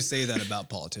okay to say that about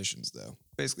politicians, though,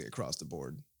 basically across the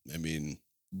board. I mean,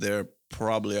 there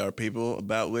probably are people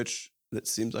about which that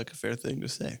seems like a fair thing to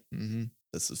say. Mm-hmm.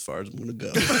 That's as far as I'm going to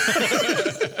go.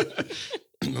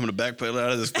 I'm going to backpedal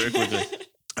out of this very quickly.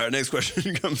 All right, next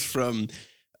question comes from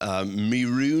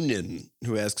Mirunin,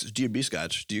 who asks, Dear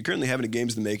B-Scotch, do you currently have any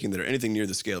games in the making that are anything near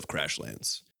the scale of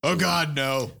Crashlands? oh God,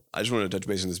 no. I just wanted to touch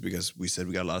base on this because we said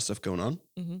we got a lot of stuff going on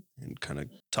Mhm. and kind of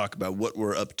talk about what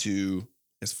we're up to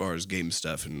as far as game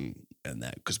stuff and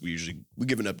that, because we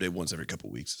give an update once every couple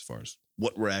of weeks as far as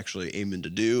what we're actually aiming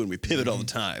to do, and we pivot all the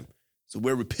time. So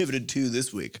where we pivoted to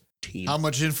this week, team. How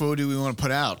much info do we want to put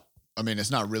out? I mean,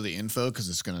 it's not really info because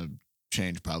it's going to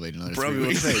change probably in another Probably 3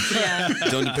 won't weeks. change. Yeah.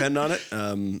 Don't depend on it.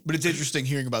 But it's interesting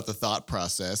hearing about the thought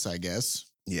process, I guess.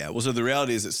 Yeah. Well, so the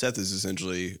reality is that Seth is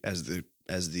essentially as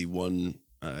the one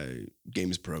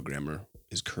games programmer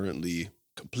is currently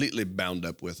completely bound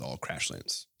up with all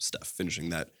Crashlands stuff, finishing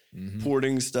that Mm-hmm.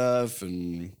 porting stuff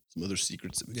and some other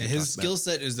secrets that we Yeah, can't his talk skill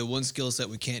set is the one skill set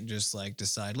we can't just like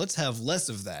decide, let's have less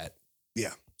of that.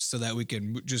 Yeah. So that we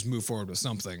can just move forward with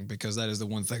something, because that is the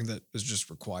one thing that is just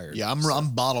required. Yeah, I'm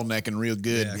bottlenecking real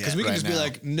good. Yeah, because we can right just be now.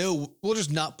 like, no, we'll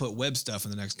just not put web stuff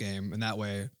in the next game, and that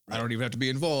way I don't even have to be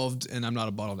involved, and I'm not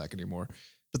a bottleneck anymore.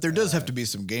 But there does have to be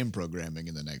some game programming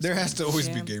in the next. There game. has to always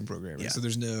be Yeah. game programming, Yeah. so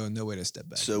there's no way to step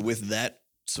back. So with that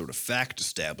sort of fact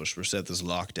established, where Seth is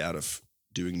locked out of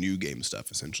doing new game stuff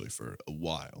essentially for a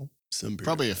while. Some period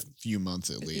Probably a of time. few months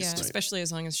at least. Yeah, especially as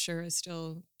long as Sure is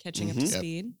still catching up to Mhm. Yep.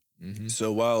 speed. Mhm.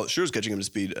 So while Sure's catching him to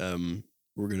speed,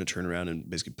 we're going to turn around and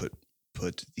basically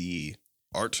put the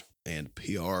art and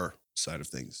PR side of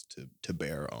things to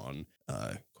bear on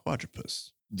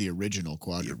Quadrupus, The original the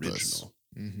Quadrupus. original.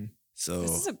 Mhm. So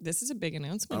This is a big I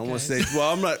announcement. don't want to guys. say.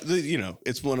 Well, I'm not.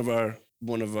 It's one of our.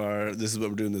 This is what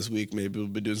we're doing this week. Maybe we'll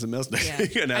be doing something else next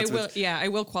week. I will. Announcements. Yeah, I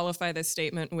will qualify this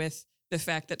statement with the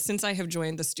fact that since I have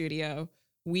joined the studio,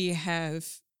 we have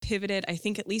pivoted, I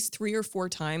think, at least 3 or 4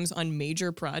 times on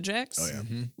major projects. Oh, yeah.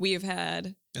 Mhm. We have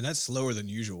had, And that's slower than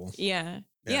usual. yeah,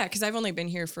 Yeah. because I've only been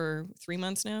here for 3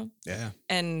 months now. Yeah.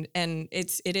 And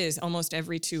it is almost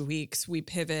every 2 weeks we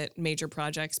pivot major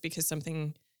projects because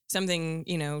something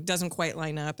doesn't quite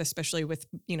line up, especially with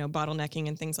bottlenecking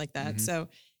and things like that. Mhm. So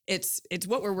it's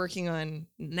what we're working on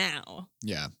now.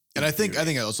 Yeah. And I think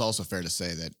it's also fair to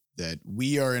say that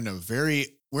we're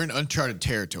in uncharted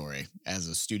territory as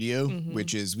a studio, Mhm.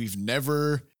 which is we've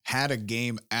never had a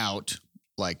game out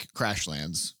like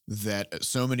Crashlands that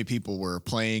so many people were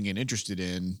playing and interested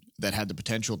in that had the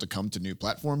potential to come to new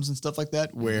platforms and stuff like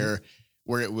that, where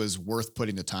it was worth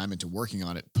putting the time into working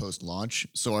on it post-launch.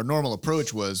 So our normal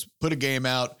approach was put a game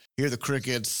out, hear the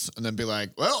crickets, and then be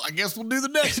like, well, I guess we'll do the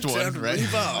next Time one, to right?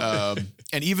 move on.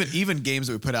 And even games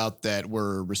that we put out that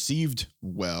were received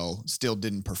well still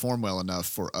didn't perform well enough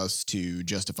for us to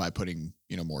justify putting,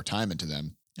 more time into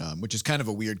them, which is kind of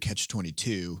a weird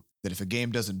catch-22 that if a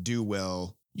game doesn't do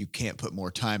well, you can't put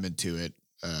more time into it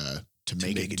to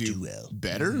make it do well.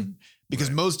 better. Because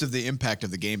most of the impact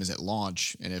of the game is at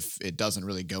launch. And if it doesn't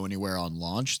really go anywhere on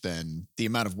launch, then the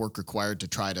amount of work required to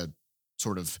try to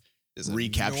sort of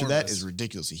recapture that is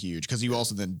ridiculously huge. Because you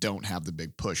also then don't have the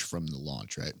big push from the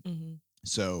launch, right? Mhm.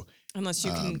 So Unless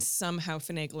you can somehow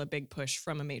finagle a big push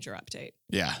from a major update.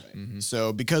 yeah. Mhm.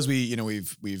 So because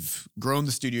we've grown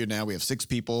the studio now, we have 6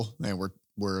 people, and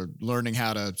we're learning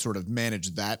how to sort of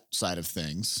manage that side of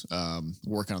things.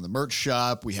 Working on the merch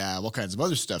shop, we have all kinds of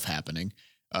other stuff happening,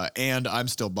 and I'm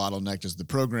still bottlenecked as the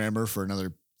programmer for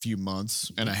another few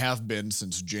months, and I have been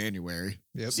since January,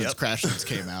 Yep. since Crashlands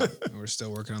came out. And we're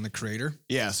still working on the creator.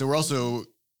 Yeah, so we're also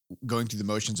going through the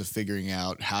motions of figuring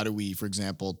out how do we, for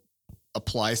example,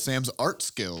 apply Sam's art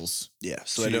skills Yeah,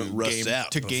 so I don't rust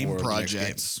out to before game the next game.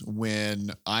 projects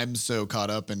when I'm so caught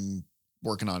up in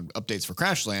working on updates for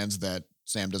Crashlands that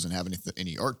Sam doesn't have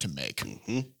any art to make.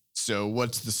 Mhm. So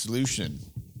what's the solution?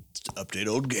 It's to update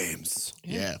old games.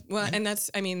 Yeah. Well, and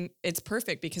it's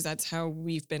perfect because that's how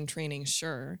we've been training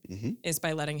Sure, Mhm. is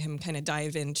by letting him kind of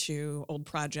dive into old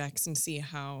projects and see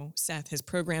how Seth has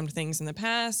programmed things in the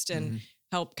past and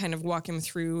help kind of walk him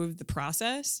through the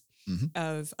process Mhm.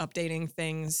 of updating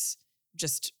things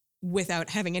just without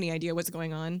having any idea what's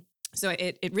going on. So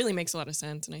it really makes a lot of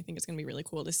sense. And I think it's going to be really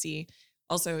cool to see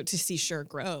Sure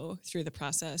grow through the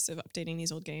process of updating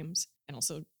these old games and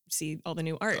also see all the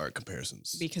new art Art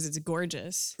comparisons. because it's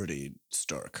gorgeous. Pretty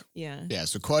stark. Yeah. Yeah.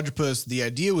 So Quadrupus, the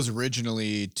idea was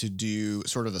originally to do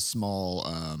sort of a small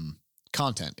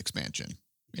content expansion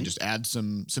and just add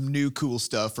some new cool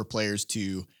stuff for players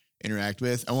to interact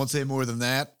with. I won't say more than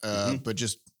that, but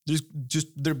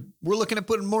we're looking at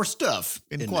putting more stuff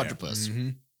in In Quadrupus.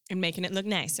 And making it look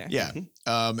nicer. Yeah.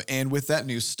 And with that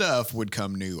new stuff would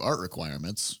come new art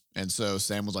requirements. And so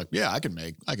Sam was like, yeah, I can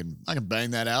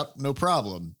bang that out. No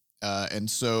problem. And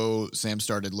so Sam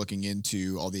started looking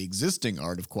into all the existing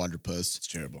art of Quadrupus, It's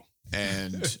terrible.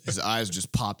 and his eyes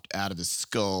just popped out of his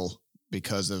skull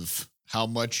because of how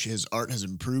much his art has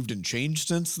improved and changed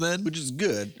since then. Which is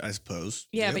good, I suppose.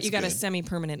 Yeah, but That's you got a good.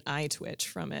 semi-permanent eye twitch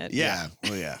from it. Yeah.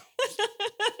 Oh, yeah.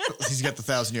 He's got the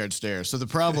 1,000-yard stare. So the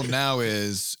problem now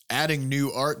is adding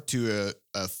new art to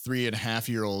a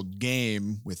 3.5-year-old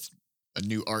game with a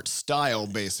new art style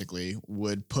basically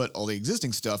would put all the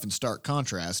existing stuff in stark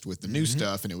contrast with the new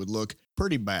stuff, and it would look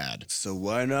pretty bad. So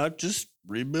why not just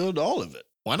rebuild all of it?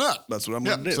 Why not? That's what I'm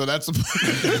Yeah, going to do. so that's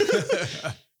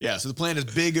the yeah. So the plan is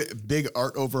big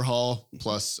art overhaul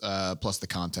plus the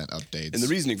content updates. And the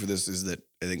reasoning for this is that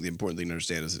I think the important thing to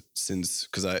understand is that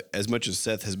because as much as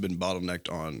Seth has been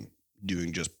bottlenecked on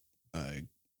doing just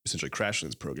essentially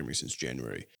Crashlands programming since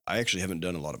January, I actually haven't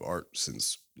done a lot of art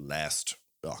since last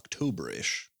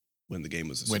October-ish when the game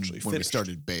was when essentially we finished.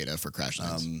 started beta for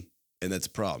Crashlands. And that's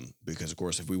a problem because, of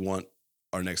course, if we want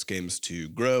our next games to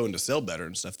grow and to sell better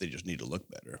and stuff, they just need to look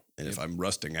better. And if I'm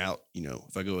rusting out,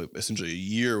 if I go essentially a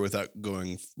year without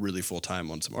going really full time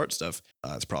on some art stuff,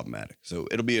 it's problematic. So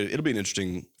it'll be an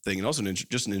interesting thing, and also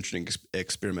just an interesting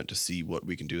experiment to see what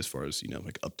we can do as far as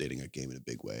like updating a game in a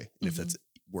big way, and if that's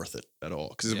worth it at all,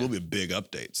 because it will be a big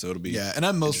update. So it'll be Yeah, and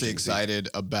I'm mostly interesting to see. excited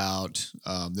about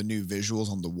the new visuals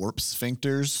on the warp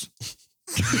sphincters.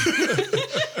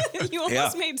 You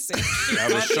almost made Sam. I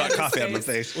almost shot coffee out of my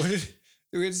face. What did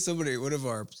we had somebody? One of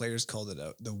our players called it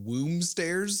the womb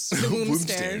stairs. Womb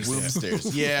stairs. Womb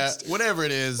stairs. Yeah, whatever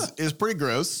it is pretty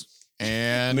gross. I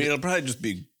And mean, it'll probably just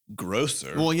be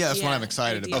grosser. well, yeah, that's what Yeah, I'm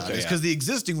excited about. ideally. Because the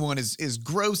existing one is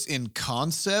gross in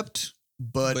concept,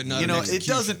 but, But not in it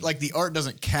execution. doesn't the art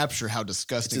doesn't capture how it's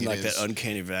disgusting in it like is. that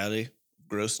uncanny valley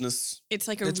grossness. It's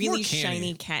like a It's more really canny.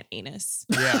 shiny cat anus.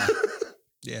 Yeah,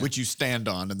 Yeah. which you stand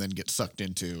on and then get sucked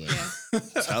into and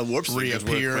That's how warp stickers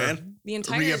work, reappear, man. The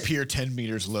entire reappear 10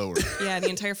 meters lower. the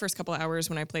entire first couple of hours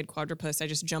when I played Quadrupus, I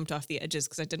just jumped off the edges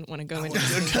because I didn't want to go into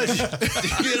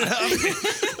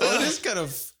Well, it is kind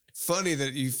of funny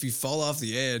that if you fall off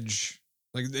the edge,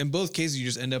 like in both cases, you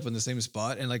just end up in the same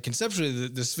spot. And like conceptually,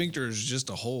 the sphincter is just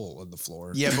a hole in the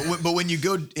floor. Yeah, but when you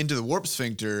go into the warp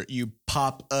sphincter, you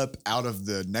pop up out of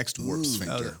the next warp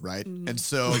sphincter, right? And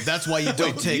so that's why you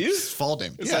don't take fall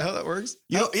damage. Is that how that works?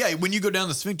 You know, yeah, when you go down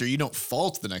the sphincter, you don't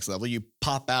fall to the next level. You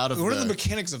pop out of What are the the.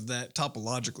 mechanics of that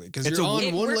topologically? Because It's you're a- on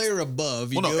It one works- layer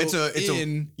above. You Well, no, go it's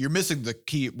in. you're missing the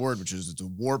key word, which is it's a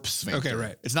warp sphincter. Okay,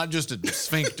 right. It's not just a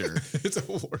sphincter. It's a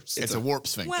warp. It's a warp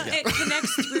sphincter. Well, it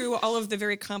connects through all of the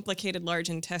very complicated large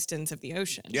intestines of the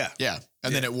ocean. Yeah. yeah,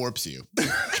 and then it warps you.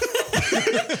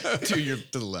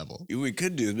 to the level. We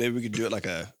could do maybe we could do it like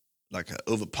a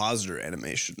ovipositor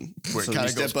animation Where it so you kinda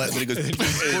step goes- up, but it goes and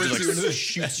it like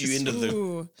shoots you into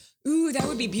the. Ooh, that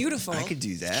would be beautiful. I could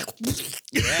do that.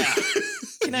 Yeah,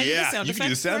 Can I do the yeah. sound You can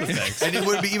do effects sound for it? effects. And it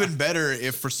would be even better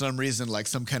if for some reason like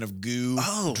some kind of goo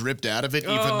Oh. dripped out of it,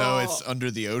 even though it's Oh. under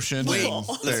the ocean. Wait, and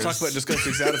let's there's- talk about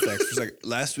disgusting sound effects. It's like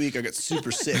last week I got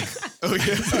super sick. Oh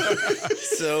yeah.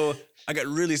 So I got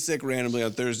really sick randomly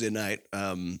on Thursday night,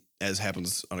 as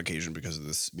happens on occasion because of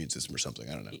this immune system or something.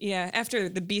 I don't know. Yeah, after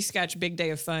the B-Scotch big day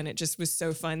of fun, it just was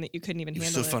so fun that you couldn't even It was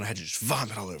handle so it. fun. I had to just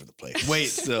vomit all over the place. Wait,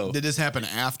 so did this happen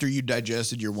after you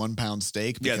digested your 1 pound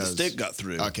steak? yeah, the Because- steak got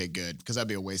through. Okay, good. Because that'd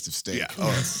be a waste of steak. Yeah. Oh,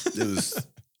 it was.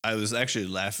 I was actually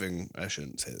laughing. I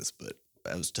shouldn't say this, but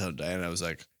I was telling Diana, I was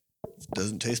like, "It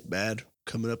doesn't taste bad.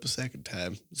 Coming up a second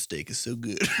time, the steak is so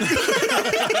good."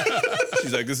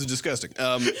 She's like, "This is disgusting."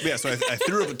 Yeah. So I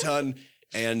threw up a ton,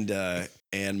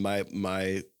 and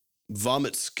my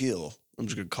vomit skill. I'm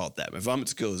just gonna call it that. My vomit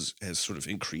skill has sort of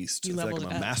increased. You I feel like leveled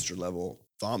I'm it a up. master level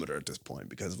vomiter at this point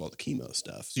because of all the chemo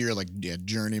stuff. So you're like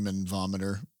journeyman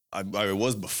vomiter. I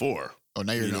was before. Oh,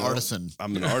 now you're You an know, artisan.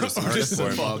 I'm an artist at this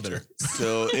Artisan point. vomiter.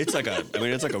 So it's like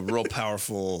a real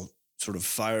powerful sort of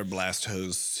fire blast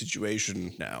hose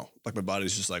situation now. Like my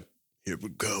body's just like, here we're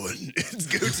going. It's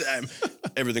go time.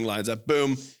 Everything lines up.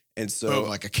 Boom. And so Boom,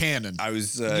 like a cannon. I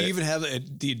was. Do you even have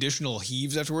the additional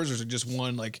heaves afterwards, or is it just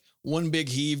one big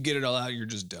heave, get it all out, you're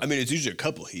just done? I mean, it's usually a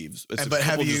couple heaves. It's a but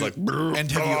have couple you just like,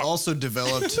 and have you also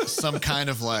developed some kind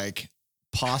of like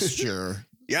posture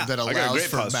yeah, that I got a allows great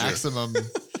for posture. maximum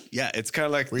Yeah, it's kind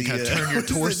of like where you kind of turn your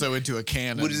torso into a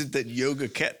cannon? What is it that yoga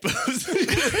cat pose?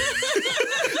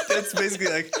 That's basically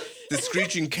like the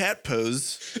screeching cat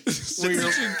pose. Where you're-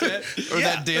 Or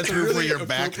Yeah, that dance that's move where really your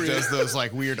back appropriate. does those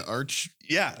like weird arch.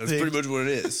 Yeah, that's pretty much what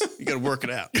it is. You got to work it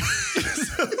out.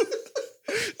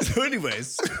 So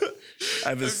anyways,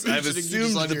 I've imagining you just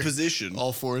assumed on the your- position.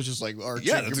 All fours just like arching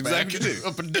Yeah, your that's back exactly what you do.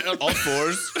 up and down. All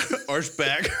fours, arch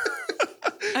back,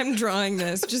 I'm drawing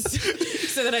this just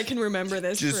so that I can remember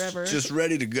this forever. just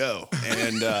ready to go.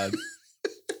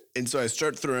 And so I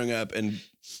start throwing up, and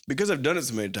because I've done it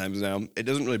so many times now, it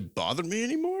doesn't really bother me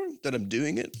anymore that I'm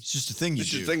doing it. It's just a thing you It's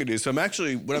just do. a thing to do. So I'm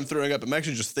actually, when I'm throwing up, I'm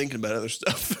actually just thinking about other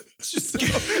stuff. It's just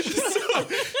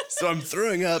so I'm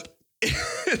throwing up,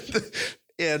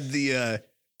 and the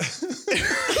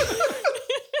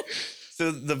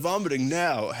so the vomiting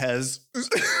now has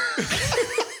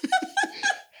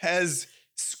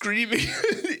screaming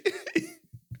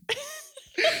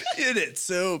in it.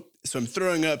 So I'm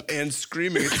throwing up and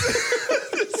screaming at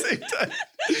the same time.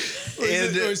 Is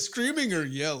And it screaming or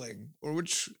yelling, or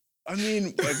which? I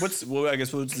mean, like, what's the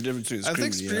difference between I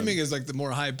think screaming? screaming is like the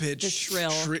more high pitched, The shrill.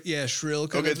 shrill.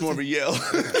 Kind Okay, it's more of a yell.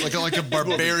 like a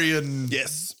barbarian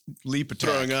Yes. leap attack.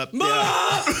 Throwing up.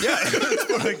 Yeah. It's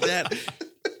more like that.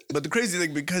 But the crazy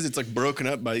thing, because it's like broken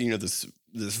up by, this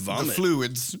The vomit,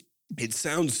 fluids. it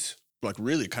sounds like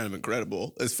really kind of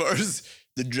incredible as far as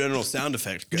the general sound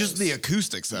effect goes. Just the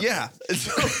acoustics of yeah. And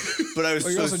so, but I was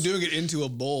Well, you're so also doing it into a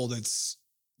bowl that's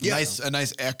it. A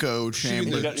nice echo shooting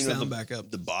chamber. the got, sound the, back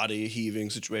up. the body heaving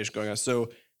situation going on.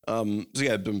 So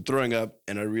yeah, I've been throwing up,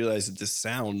 and I realized that this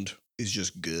sound is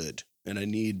just good, and I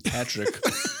need Patrick.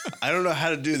 I don't know how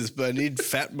to do this, but I need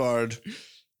Fat Bard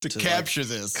to to, capture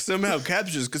this. somehow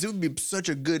captures, because it would be such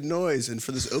a good noise. And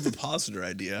for this ovipositor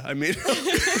idea, I mean,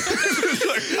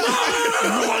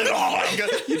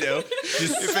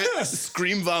 just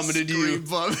scream vomited you.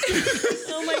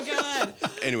 oh my god!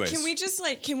 Anyways,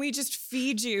 Can we just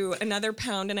feed you another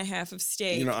pound and a half of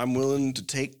steak? I'm willing to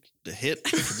take the hit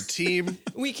for the team.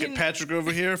 we Get can Patrick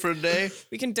over here for a day.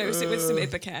 we can dose it with some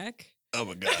ipecac. Oh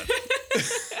my god.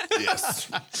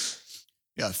 Yes.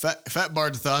 Yeah, Fat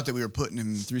Bard thought that we were putting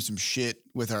him through some shit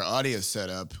with our audio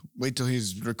setup. Wait till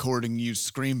he's recording you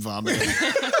scream vomiting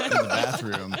in the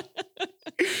bathroom.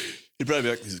 He'd probably be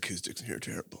like, these acoustics in here are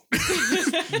terrible.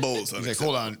 Bowls. He's like,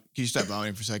 hold on, can you stop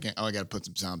vomiting for a second? Oh, I got to put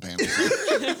some sound panels.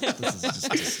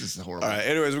 This is horrible. All right.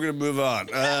 Anyways, we're going to move on.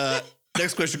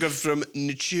 Next question comes from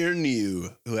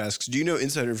Nichirnew, who asks, do you know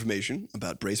insider information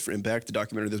about Brace for Impact, the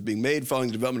documentary that's being made following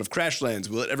the development of Crashlands?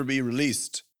 Will it ever be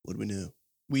released? What do we know?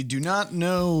 We do not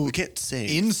know We can't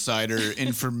say. insider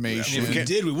information. If we can't-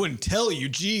 did, we wouldn't tell you.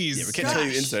 Jeez. Yeah, we can't tell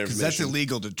you insider because that's information.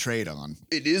 illegal to trade on.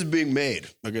 It is being made.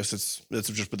 I guess that's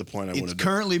just the point I It's wanted to.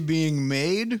 currently being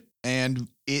made, and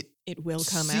it It will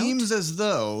come seems out. as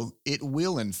though it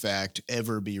will, in fact,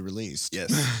 ever be released.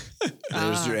 Yes.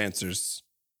 There's your answers.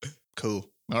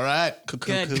 Cool. All right.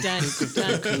 Good. Done.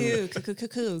 Done.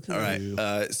 Cool. All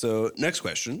right. So next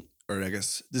question, or I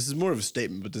guess this is more of a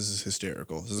statement, but this is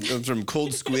hysterical. This comes from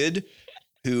Cold Squid.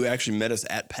 who actually met us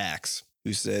at PAX,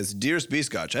 who says, "Dearest B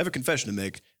Scotch, I have a confession to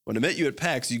make. When I met you at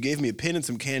PAX, you gave me a pin and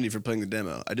some candy for playing the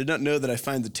demo. I did not know that I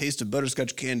find the taste of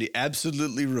butterscotch candy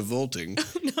absolutely revolting,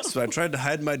 so I tried to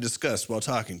hide my disgust while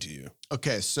talking to you."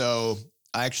 Okay, so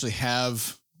I actually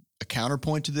have a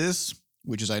counterpoint to this,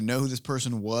 which is I know who this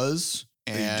person was,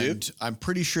 you and do? I'm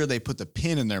pretty sure they put the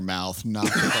pin in their mouth, not the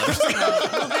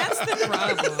butterscotch. Well, that's the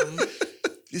problem.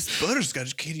 This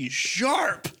butterscotch candy is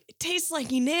sharp. It tastes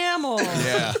like enamel.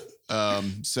 Yeah.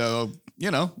 So,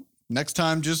 next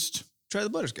time just, Try the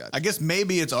butterscotch. I guess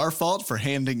maybe it's our fault for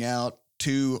handing out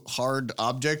two hard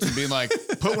objects and being like,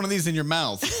 put one of these in your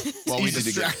mouth while we easy to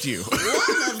distract you.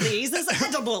 One of these is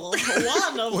edible. One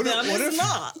of them is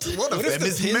not. One of What if them the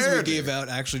is pins we murder. gave out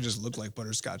actually just look like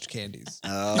butterscotch candies?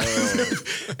 Oh,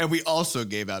 And we also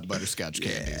gave out butterscotch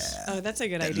candies. Oh, that's a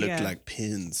good that idea. looked like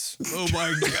pins. Oh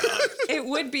my god! It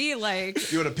would be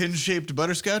like You want a pin-shaped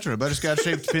butterscotch or a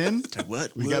butterscotch-shaped pin?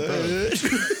 What? We got both.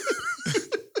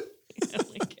 oh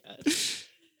my god.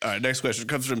 All right, next question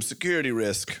comes from Security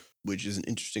Risk, which is an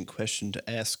interesting question to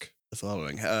ask the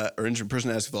following. Or interesting person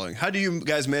to ask the following. How do you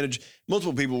guys manage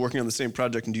multiple people working on the same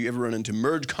project, and do you ever run into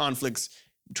merge conflicts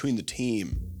between the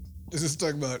team? Is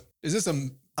this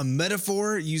a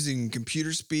metaphor using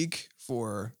computer speak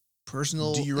for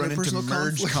personal? Do you run into interpersonal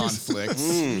merge conflicts?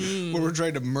 where we're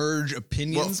trying to merge Well,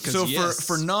 opinions? 'Cause so yes.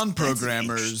 for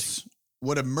non-programmers, interesting.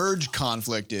 what a merge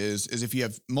conflict is if you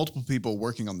have multiple people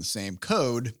working on the same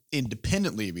code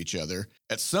independently of each other,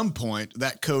 at some point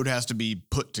that code has to be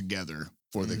put together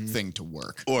for the thing to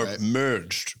work. Or right?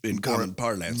 merged in common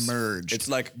parlance. merged. It's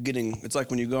like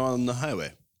when you go on the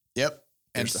highway. Yep.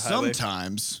 And There's the highway.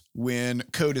 sometimes when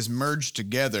code is merged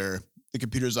together, the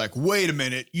computer's like, wait a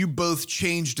minute, you both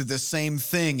changed the same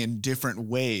thing in different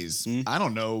ways. Mm. I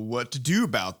don't know what to do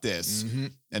about this.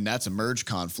 And that's a merge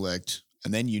conflict.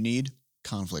 And then you need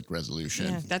conflict resolution.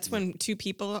 Yeah, that's when two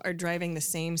people are driving the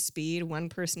same speed. One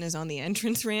person is on the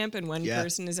entrance ramp and one Yeah.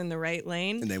 person is in the right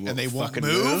lane. And they won't, they won't fucking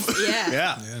move? Yeah.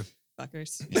 Yeah. Yeah.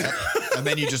 Fuckers. Yep. And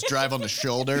then you just drive on the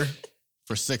shoulder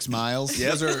for 6 miles.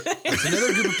 Yep. It's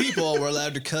another group of people we're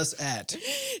allowed to cuss at.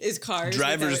 Is cars.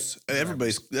 Drivers,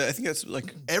 everybody's, I think that's like,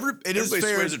 It is everybody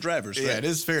fair. swears at drivers, right? Yeah, it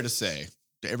is fair to say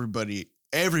to everybody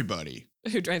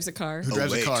who drives a car. who Oh,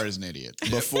 drives a wait. car is an idiot.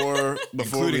 Before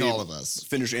Including we all of us.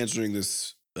 finish answering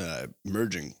this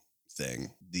merging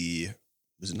thing,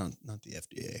 was it not the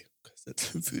FDA? Because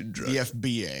that's a food drug. The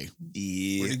FBA.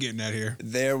 What are you getting at here?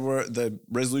 The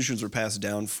resolutions were passed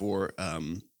down for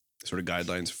sort of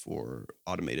guidelines for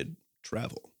automated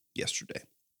travel yesterday.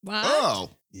 What? Oh.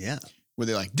 Yeah. Were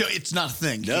they like, it's not a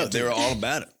thing. No, can't they do were it." all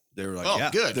about it. They were like, Oh,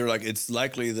 yeah, good. They were like, it's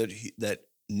likely that that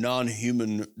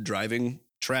non-human driving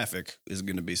traffic is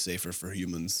going to be safer for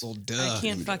humans. Well, duh. I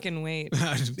can't fucking wait.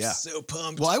 I'm Yeah. so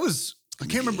pumped. Well, I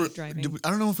can't remember. Driving. I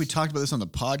don't know if we talked about this on the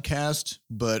podcast,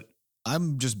 but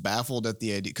I'm just baffled at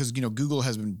the idea because, Google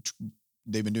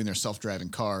they've been doing their self-driving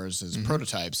cars as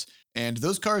prototypes, and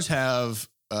those cars have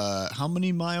how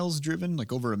many miles driven?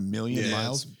 Like over 1 million Yeah,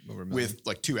 miles it's over a million. with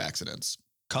like 2 accidents.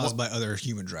 caused by other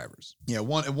human drivers. Yeah,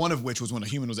 one of which was when a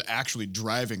human was actually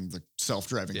driving the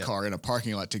self-driving Yeah. car in a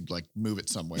parking lot to like move it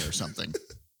somewhere or something.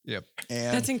 Yep.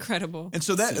 And That's incredible. and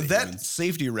so that Silly that humans.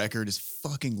 safety record is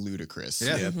fucking ludicrous.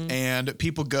 Yeah. Mhm. And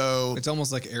people go, It's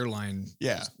almost like airline,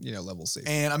 yeah. level safety.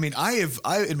 And I mean,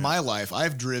 in my life,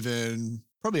 I've driven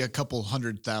probably a couple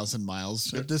 100,000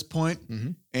 miles at this point.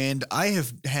 Mhm. And I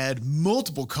have had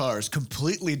multiple cars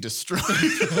completely destroyed.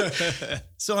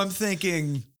 So I'm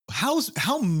thinking,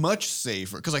 how much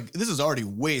safer? Because like this is already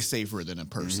way safer than a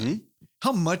person.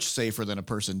 How much safer than a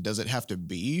person does it have to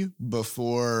be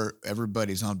before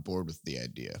everybody's on board with the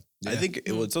idea? I think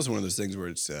it's also one of those things where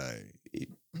it's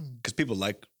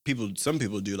because some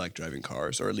people do like driving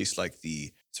cars, or at least like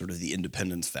the sort of the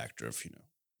independence factor of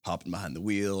hopping behind the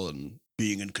wheel and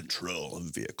being in control of a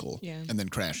vehicle. Yeah. And then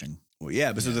crashing. Well,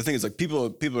 yeah, but so the thing is, like, people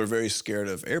are very scared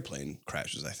of airplane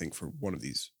crashes. I think for one of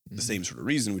these, the same sort of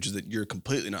reason, which is that you're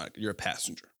a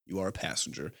passenger. You are a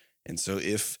passenger, and so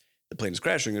if the plane is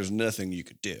crashing, there's nothing you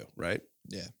could do, right?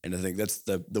 Yeah. And I think that's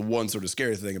the one sort of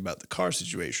scary thing about the car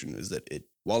situation is that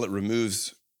while it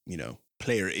removes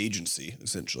player agency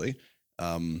essentially,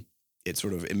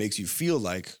 it makes you feel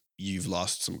like you've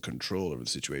lost some control over the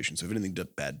situation. So if anything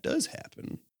bad does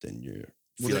happen, then you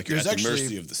feel like you're at the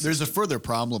mercy of the system. There's a further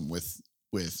problem with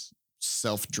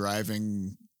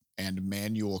self-driving and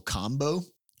manual combo,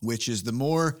 which is the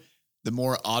more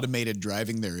automated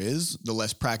driving there is, the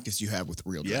less practice you have with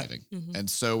real Yeah. driving. Mhm. And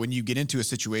so when you get into a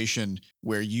situation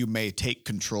where you may take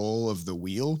control of the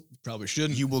wheel, Probably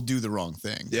shouldn't. you will do the wrong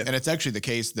thing. Yeah. And it's actually the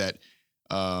case that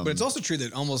But it's also true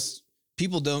that almost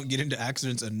people don't get into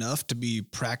accidents enough to be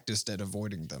practiced at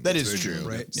avoiding them. That is very true.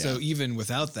 right. Yeah. So even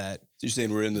without that, So you're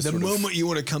saying we're in this the sort moment you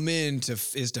want to come in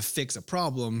is to fix a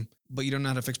problem, but you don't know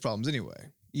how to fix problems anyway,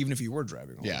 even if you were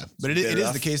driving. all the Yeah, time. but it fair is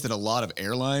enough. the case that a lot of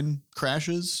airline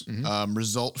crashes Mhm.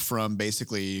 result from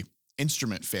basically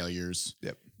instrument failures.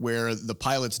 Yep. Where the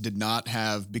pilots did not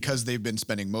have, because they've been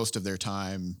spending most of their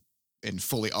time in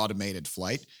fully automated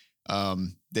flight,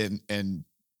 and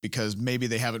because maybe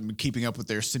they haven't been keeping up with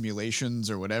their simulations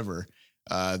or whatever,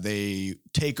 they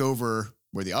take over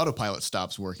where the autopilot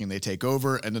stops working. They take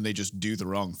over and then they just do the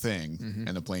wrong thing, Mhm.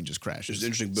 and the plane just crashes. There's an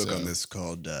interesting book So- on this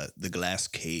called The Glass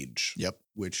Cage. Yep.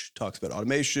 Which talks about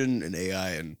automation and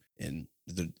AI and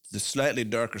the slightly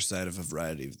darker side of a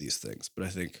variety of these things. But I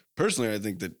think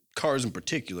that cars in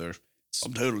particular,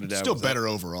 I'm totally down Still with that better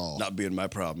overall. not being my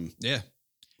problem Yeah.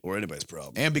 or anybody's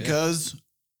problem. And because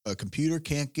a computer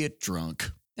can't get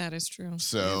drunk. That is true.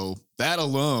 So that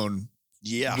alone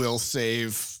Yeah. will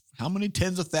save how many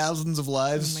tens of thousands of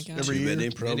lives Oh my God. every Too year? many,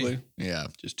 probably. Yeah.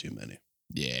 Just too many.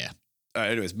 Yeah. All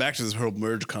right, anyways, back to this whole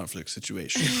merge conflict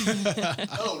situation.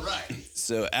 Oh, right.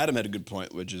 So Adam had a good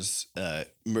point, which is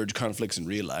merge conflicts in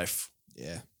real life.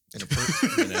 Yeah. You know?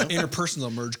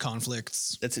 Interpersonal merge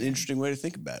conflicts. That's an interesting way to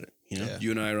think about it. You know, Yeah.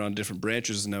 you and I are on different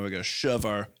branches, and now we got to shove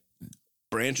our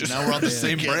branches. Now we're on the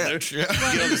same together. branch. Yeah.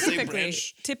 Well, Get on the same typically,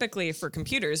 branch. typically for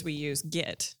computers, we use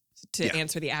Git to Yeah.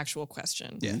 answer the actual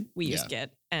question. Yeah. We use Yeah.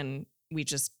 Git and we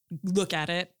just look at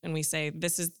it and we say,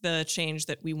 this is the change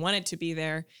that we want it to be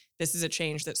there. This is a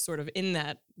change that's sort of in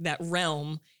that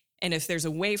realm. And if there's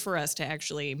a way for us to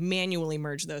actually manually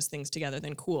merge those things together,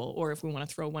 then cool. Or if we want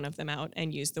to throw one of them out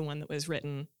and use the one that was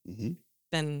written, Mhm.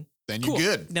 then Then cool.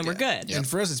 you're good. Then we're good. Yeah. And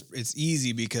for us, it's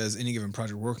easy because any given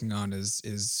project we're working on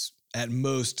is at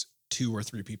most 2 or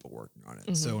 3 people working on it.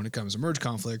 Mhm. So when it comes to merge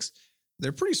conflicts,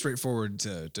 they're pretty straightforward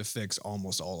to fix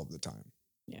almost all of the time.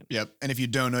 Yep. And if you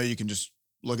don't know, you can just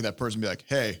look at that person and be like,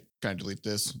 hey, can I delete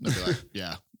this? And they'll be like,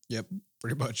 yeah. Yep,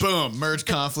 pretty much. Boom. Merge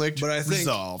conflict. But I think-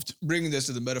 resolved. Bringing this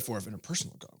to the metaphor of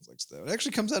interpersonal conflicts, though, it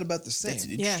actually comes out about the same. That's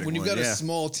an Yeah. interesting When you've one, got yeah. a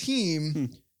small team, Hmm.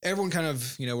 everyone kind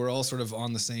of, we're all sort of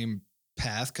on the same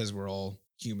path because we're all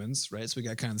humans, right? So we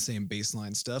got kind of the same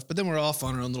baseline stuff, but then we're off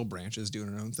on our own little branches doing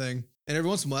our own thing. And every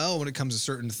once in a while, when it comes to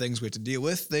certain things we have to deal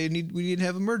with, we need to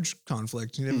have a merge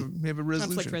conflict. We have a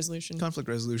resolution. Conflict resolution. Conflict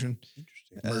resolution.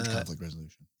 Merge Uh, conflict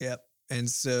resolution. Yep. And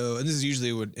this is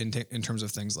usually what in terms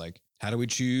of things like how do we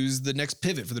choose the next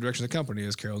pivot for the direction of the company?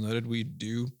 As Carol noted, we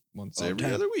do once All the every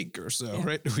time. other week or so, Yeah.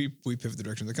 right? We pivot the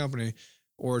direction of the company,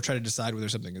 or try to decide whether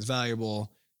something is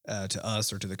valuable to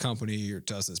us or to the company or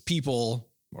to us as people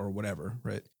or whatever,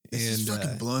 right? This is And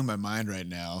fucking blowing my mind right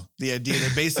now. The idea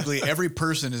that basically every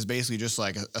person is basically just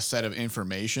like a set of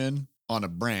information on a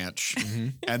branch.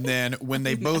 mhm. And then when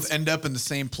they both end up in the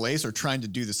same place or trying to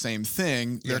do the same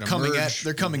thing, You they're gotta coming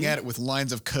merge. at it with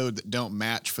lines of code that don't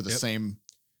match for the Yep. same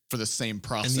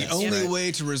process. And the only right?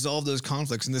 way to resolve those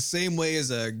conflicts in the same way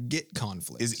as a Git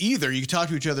conflict is either you talk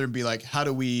to each other and be like, how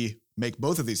do we make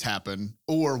both of these happen?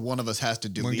 Or one of us has to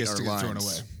one delete gets our to get lines. thrown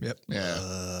away. Yep.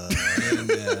 Yeah.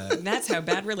 And, That's how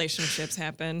bad relationships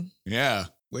happen. Yeah.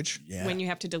 which? Yeah. When you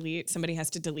have to delete, somebody has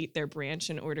to delete their branch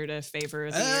in order to favor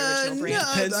the Uh, original branch.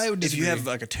 no. Depends I would if you disagree. have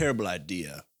like a terrible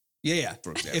idea, Yeah.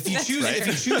 for example. If you That's choose fair. if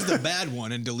you choose the bad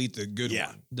one and delete the good Yeah.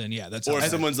 one, then yeah, that's or how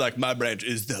if someone's like, my branch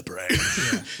is the branch.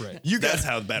 yeah, right. You That's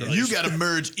got how bad you got to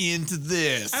merge into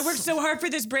this. I worked so hard for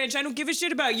this branch. I don't give a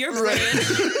shit about your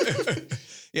branch.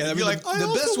 Yeah, I You're mean, like, I the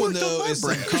also best one worked on though my is some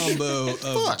branch. combo of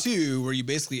the Fuck. two, where you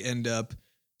basically end up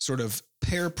sort of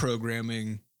pair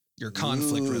programming your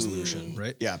conflict Ooh. resolution,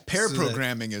 right? Yeah, pair So that-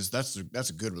 programming is that's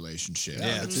a good relationship.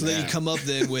 Yeah. That's So then you that. come up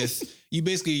then with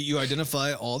you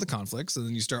identify all the conflicts and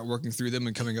then you start working through them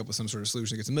and coming up with some sort of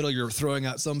solution that gets in the middle. You're throwing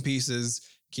out some pieces,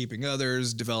 keeping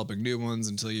others, developing new ones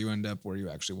until you end up where you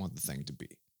actually want the thing to be.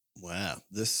 Wow.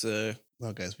 This,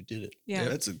 well, guys, we did it. Yeah.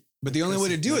 That's a, But the only way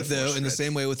to do it though, metaphor in the stretch.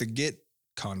 same way with a Git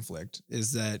conflict,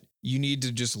 is that you need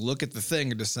to just look at the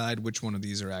thing and decide which one of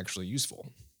these are actually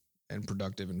useful and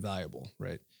productive and valuable,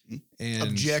 right?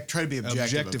 And try to be objective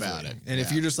objectively. about it. And if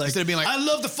Yeah. you're just like, Instead of being like, I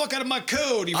love the fuck out of my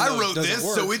code, even I though it wrote doesn't this,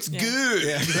 work. so it's Yeah. good.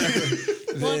 Yeah, exactly.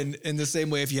 Then in the same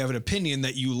way, if you have an opinion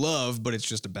that you love, but it's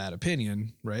just a bad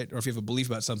opinion, right? Or if you have a belief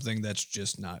about something that's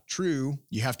just not true,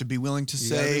 You have to be willing to You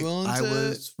gotta be say willing I to-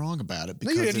 was wrong about it no,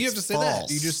 because you it's have to say false.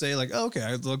 that. You just say like, oh,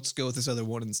 okay, let's go with this other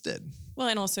one instead. Well,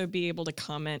 and also be able to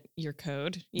comment your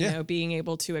code, you Yeah. know, being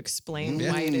able to explain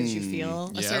Yeah. why it is you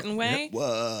feel a Yep. certain way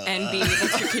what? and being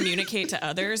able to communicate to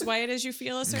others why it is you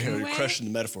feel a certain You're way. crushing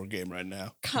the metaphor game right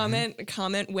now.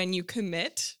 Comment when you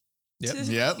commit Yep. to,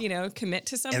 Yep. you know, commit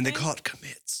to something. And they call it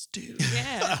commits, dude.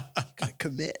 Yeah. Gotta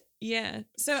commit. Yeah.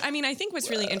 So, I mean, I think what's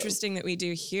really interesting that we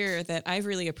do here that I've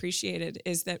really appreciated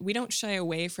is that we don't shy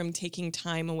away from taking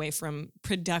time away from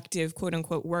productive, quote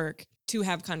unquote, work to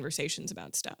have conversations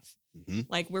about stuff. Mhm.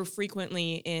 Like we're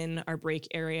frequently in our break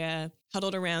area,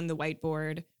 huddled around the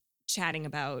whiteboard, chatting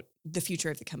about the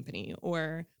future of the company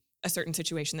or a certain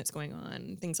situation that's going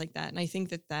on, things like that. And I think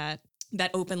that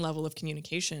open level of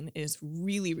communication is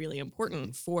really, really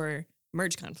important for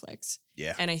merge conflicts.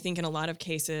 Yeah. And I think in a lot of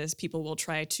cases, people will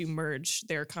try to merge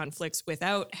their conflicts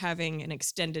without having an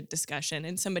extended discussion,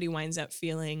 and somebody winds up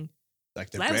feeling Like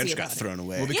the lousy branch got about it. thrown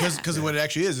away. Well, because Yeah. what it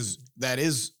actually is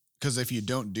because if you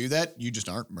don't do that, you just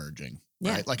aren't merging.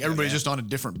 Yeah. Right? Like everybody's just on a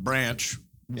different branch,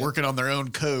 working on their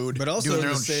own code, But also doing in their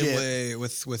the own same shit. way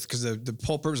with because the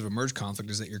whole purpose of a merge conflict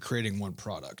is that you're creating one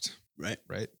product, right.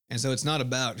 right? And so it's not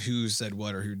about who said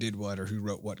what or who did what or who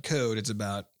wrote what code. It's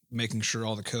about making sure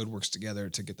all the code works together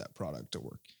to get that product to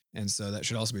work. And so that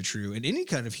should also be true in any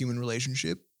kind of human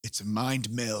relationship. It's a mind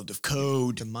meld of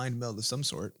code. To mind meld of some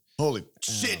sort. Holy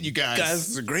shit, you guys. Guys, this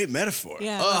is a great metaphor.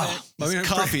 Yeah. I love Oh, it. this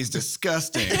coffee's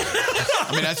disgusting.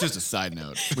 I mean, that's just a side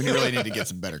note. We really need to get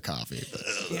some better coffee.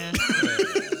 Yeah.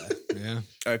 Yeah.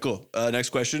 All right, cool. Next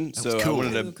question. So was cool.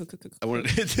 I wanted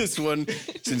to hit this one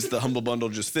since the Humble Bundle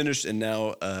just finished, and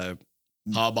now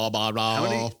Ha, ba, ba, ba. how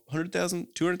many? 100,000?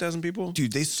 200,000 people?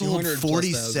 Dude, they sold 200 plus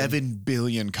 47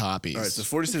 billion copies. All right, so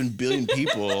 47 billion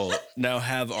people now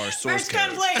have our source Merge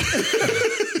code.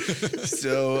 conflict.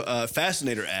 So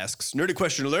Fascinator asks, nerdy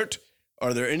question alert.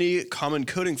 Are there any common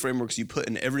coding frameworks you put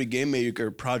in every game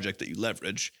maker project that you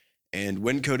leverage? And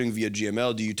when coding via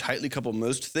GML, do you tightly couple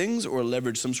most things or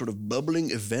leverage some sort of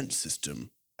bubbling event system?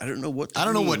 I don't know what. I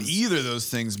don't know what means. either of those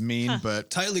things mean,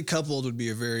 but Tightly coupled would be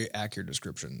a very accurate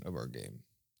description of our game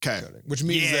okay. coding, which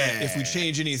means that if we Yeah.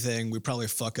 change anything, we probably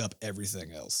fuck up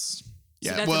everything else. So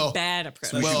Yeah, that's well, a bad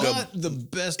approach. we Well, should go- Not the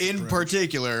best in approach.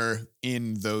 particular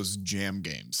in those jam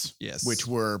games, Yes. which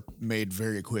were made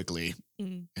very quickly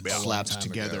Mhm. and Yeah, a long slapped time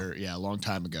together. Yeah, a long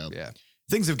time ago. Yeah.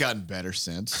 Things have gotten better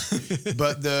since,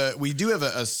 but we do have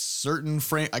a certain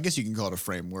frame. I guess you can call it a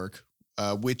framework,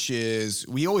 which is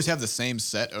we always have the same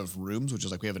set of rooms, which is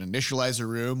like we have an initializer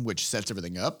room, which sets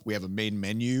everything up. We have a main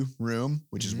menu room,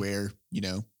 which is Mhm. where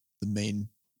the main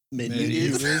Menu Menu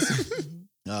is. is.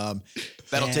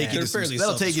 that'll Yeah. take you They're to some, fairly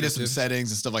that'll take you to some self-descriptive.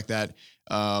 settings and stuff like that.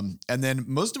 And then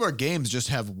most of our games just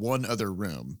have one other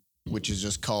room, which is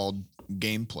just called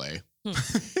gameplay.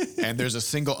 And there's a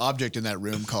single object in that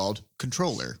room called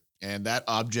controller. And that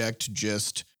object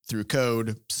just through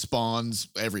code spawns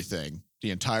everything.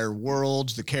 The entire world,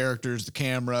 the characters, the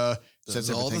camera, sets Does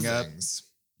all the everything up. things.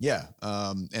 Yeah.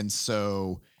 And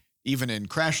so even in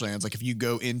Crashlands, like if you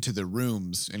go into the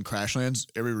rooms in Crashlands,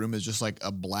 every room is just like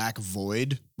a black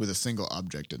void with a single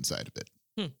object inside of it.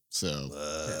 So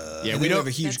yeah, And we then don't have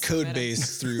a huge That's code meta.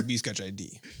 base through Bscotch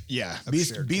ID. yeah, of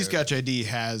shared code. Bscotch ID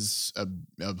has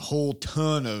a whole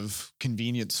ton of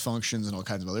convenience functions and all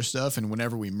kinds of other stuff. And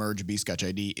whenever we merge Bscotch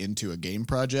ID into a game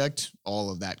project,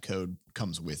 all of that code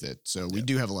comes with it. So we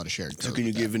do have a lot of shared code. So can you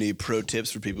with that. give any pro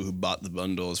tips for people who bought the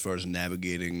bundle as far as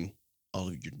navigating all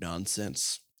of your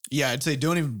nonsense? Yeah, I'd say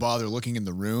don't even bother looking in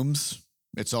the rooms.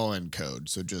 It's all in code.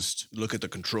 So just Look at the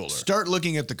controller. start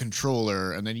looking at the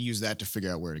controller and then use that to figure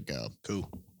out where to go. Cool.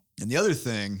 And the other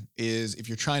thing is if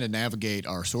you're trying to navigate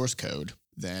our source code,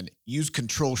 then use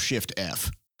Control Shift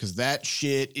F because that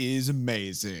shit is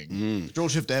amazing. Control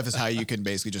Shift F is how you can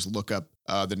basically just look up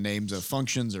the names of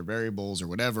functions or variables or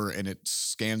whatever, and it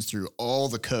scans through all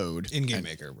the code. In Game and-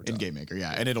 Maker. we're In talking. Game Maker,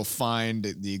 yeah. And it'll find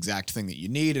the exact thing that you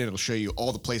need, and it'll show you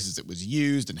all the places it was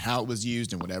used and how it was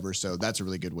used and whatever. So that's a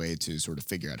really good way to sort of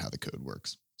figure out how the code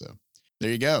works. So there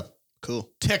you go. Cool.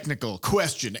 Technical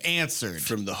question answered.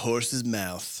 From the horse's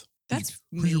mouth. That's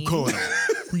Who you mean. calling?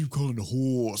 Who you calling a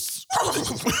horse?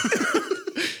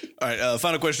 All right,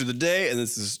 final question of the day, and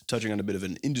this is touching on a bit of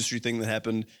an industry thing that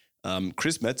happened.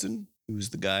 Chris Metzen, who's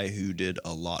the guy who did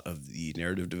a lot of the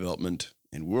narrative development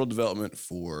and world development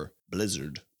for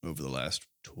Blizzard over the last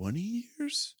 20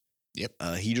 years. Yep.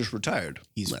 He just retired.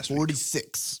 He's last week.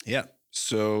 46. Yeah.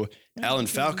 So Yeah, Alan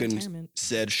good Falcon retirement.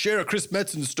 said, share a Chris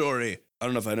Metzen story. I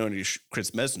don't know if I know any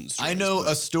Chris Metzen stories. I know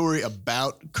but- a story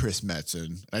about Chris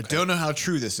Metzen. I don't know how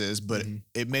true this is, but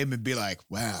it made me be like,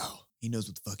 wow, he knows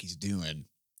what the fuck he's doing.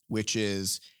 Which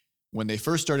is when they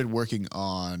first started working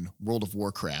on World of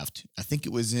Warcraft, I think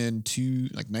it was in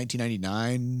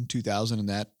 1999, 2000 in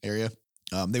that area.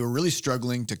 They were really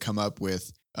struggling to come up with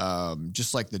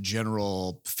just like the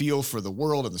general feel for the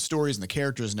world and the stories and the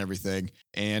characters and everything.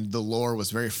 And the lore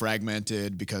was very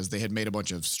fragmented because they had made a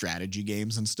bunch of strategy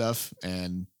games and stuff.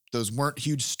 And those weren't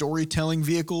huge storytelling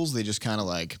vehicles. They just kind of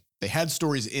like they had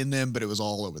stories in them, but it was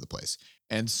all over the place.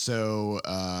 And so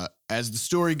as the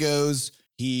story goes,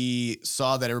 he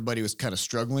saw that everybody was kind of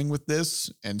struggling with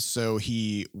this. And so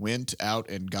he went out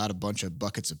and got a bunch of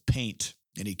buckets of paint,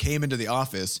 and he came into the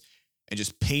office and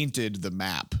just painted the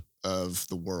map of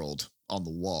the world on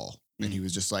the wall. And he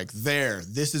was just like,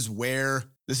 this is where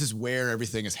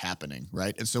everything is happening,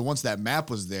 right? And so once that map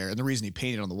was there, and the reason he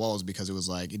painted on the wall is because it was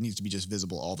like, it needs to be just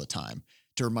visible all the time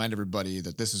to remind everybody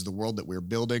that this is the world that we're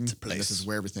building. And this is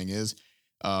where everything is.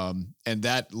 And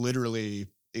that literally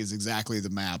is exactly the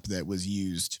map that was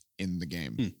used in the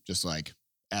game, just like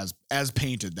as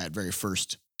painted that very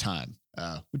first time,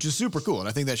 which is super cool. And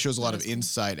I think that shows a lot of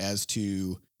insight as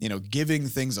to, giving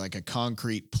things like a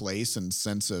concrete place and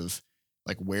sense of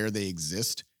like where they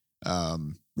exist,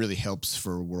 really helps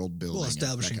for world building. Well,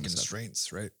 establishing and that kind of stuff.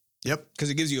 constraints, right? Yep. Because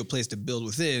it gives you a place to build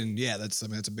within. Yeah, that's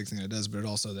a big thing that it does, but it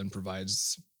also then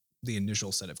provides the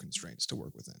initial set of constraints to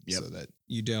work within, so that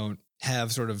you don't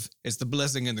have it's the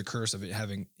blessing and the curse of it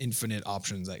having infinite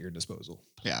options at your disposal.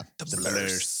 Yeah. The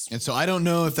blurs. And so I don't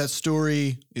know if that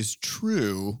story is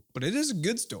true, But it is a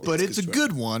good story. but it's a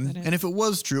good one. It is. And if it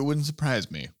was true, it wouldn't surprise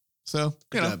me. So,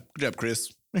 Good job,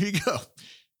 Chris. there you go.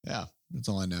 Yeah. That's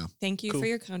all I know. Thank you Cool. for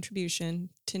your contribution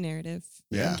to narrative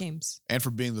Yeah. and games. And for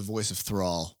being the voice of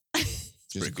Thrall. Just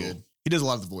pretty cool. good. He did a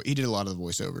lot of the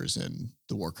voiceovers in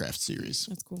the Warcraft series.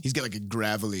 That's cool. He's got like a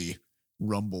gravelly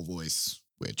rumble voice,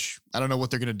 which I don't know what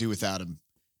they're gonna do without him.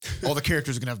 All the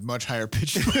characters are gonna have much higher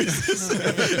pitched voices.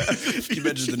 Can you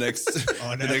imagine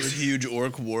the next huge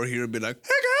orc war hero be like,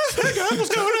 Hey guys,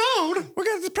 what's going on? We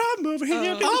got this problem over here.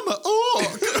 I'm a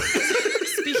orc.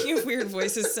 Speaking of weird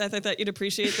voices, Seth, I thought you'd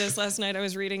appreciate this. Last night I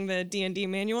was reading the D&D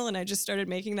manual and I just started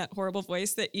making that horrible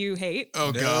voice that you hate.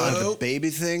 Oh god. the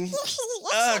baby thing?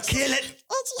 Kill it.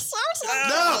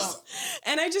 No.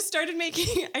 And I just started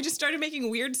making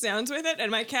weird sounds with it,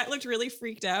 and my cat looked really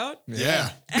freaked out. Yeah.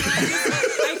 And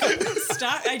I couldn't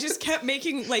stop. I just kept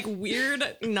making like weird,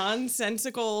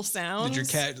 nonsensical sounds. Did your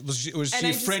cat was And she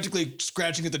I just- frantically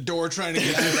scratching at the door trying to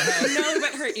get through the house? No,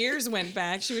 but her ears went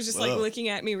back. She was just like Whoa. looking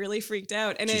at me really freaked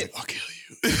out. And She's it, like, I'll kill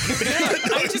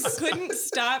you. I just couldn't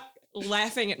stop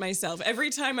laughing at myself. Every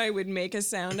time I would make a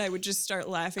sound, I would just start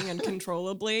laughing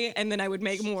uncontrollably. And then I would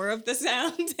make more of the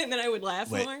sound and then I would laugh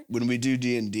Wait, more. when we do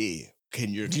D&D,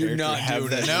 can your character not have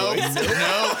doing that it. No, voice?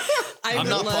 no. I I'm would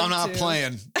not love to.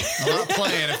 playing. I'm not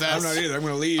playing if that's I'm not either. I'm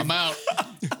going to leave. I'm out.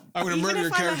 I'm going to Even murder your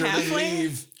if I'm a character and then halfling?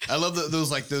 leave. I love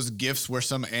those gifs where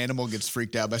some animal gets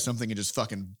freaked out by something and just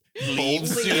fucking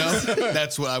bolts, you know?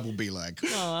 That's what I will be like.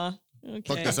 Aw,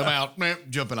 Fuck okay. this, I'm out. Meh,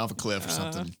 jumping off a cliff or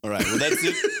something. All right, well, that's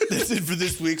it. That's it for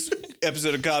this week's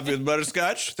episode of Coffee with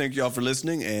Butterscotch. Thank you all for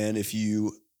listening. And if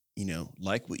you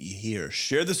like what you hear,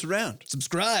 share this around.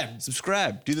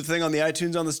 Subscribe. Do the thing on the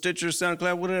iTunes, on the Stitcher,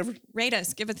 SoundCloud, whatever. Rate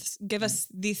us. Give us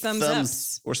the thumbs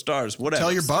ups. or stars, whatever.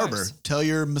 Tell your barber. Stars. Tell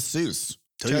your masseuse.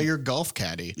 Tell your golf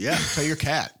caddy. Yeah. Tell your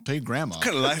cat. Tell your grandma. What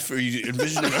kind of life are you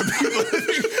envisioning our people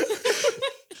living?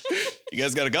 You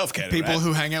guys got a golf caddy, People right?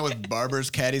 who hang out with barbers,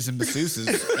 caddies, and masseuses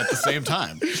at the same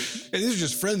time. And these are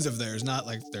just friends of theirs, not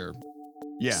like their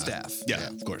Yeah. staff. Yeah,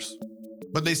 of course.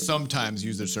 But they sometimes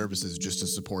use their services just to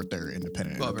support their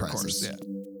independent Well, of enterprises. course,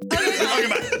 yeah.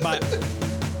 Okay, bye. Bye.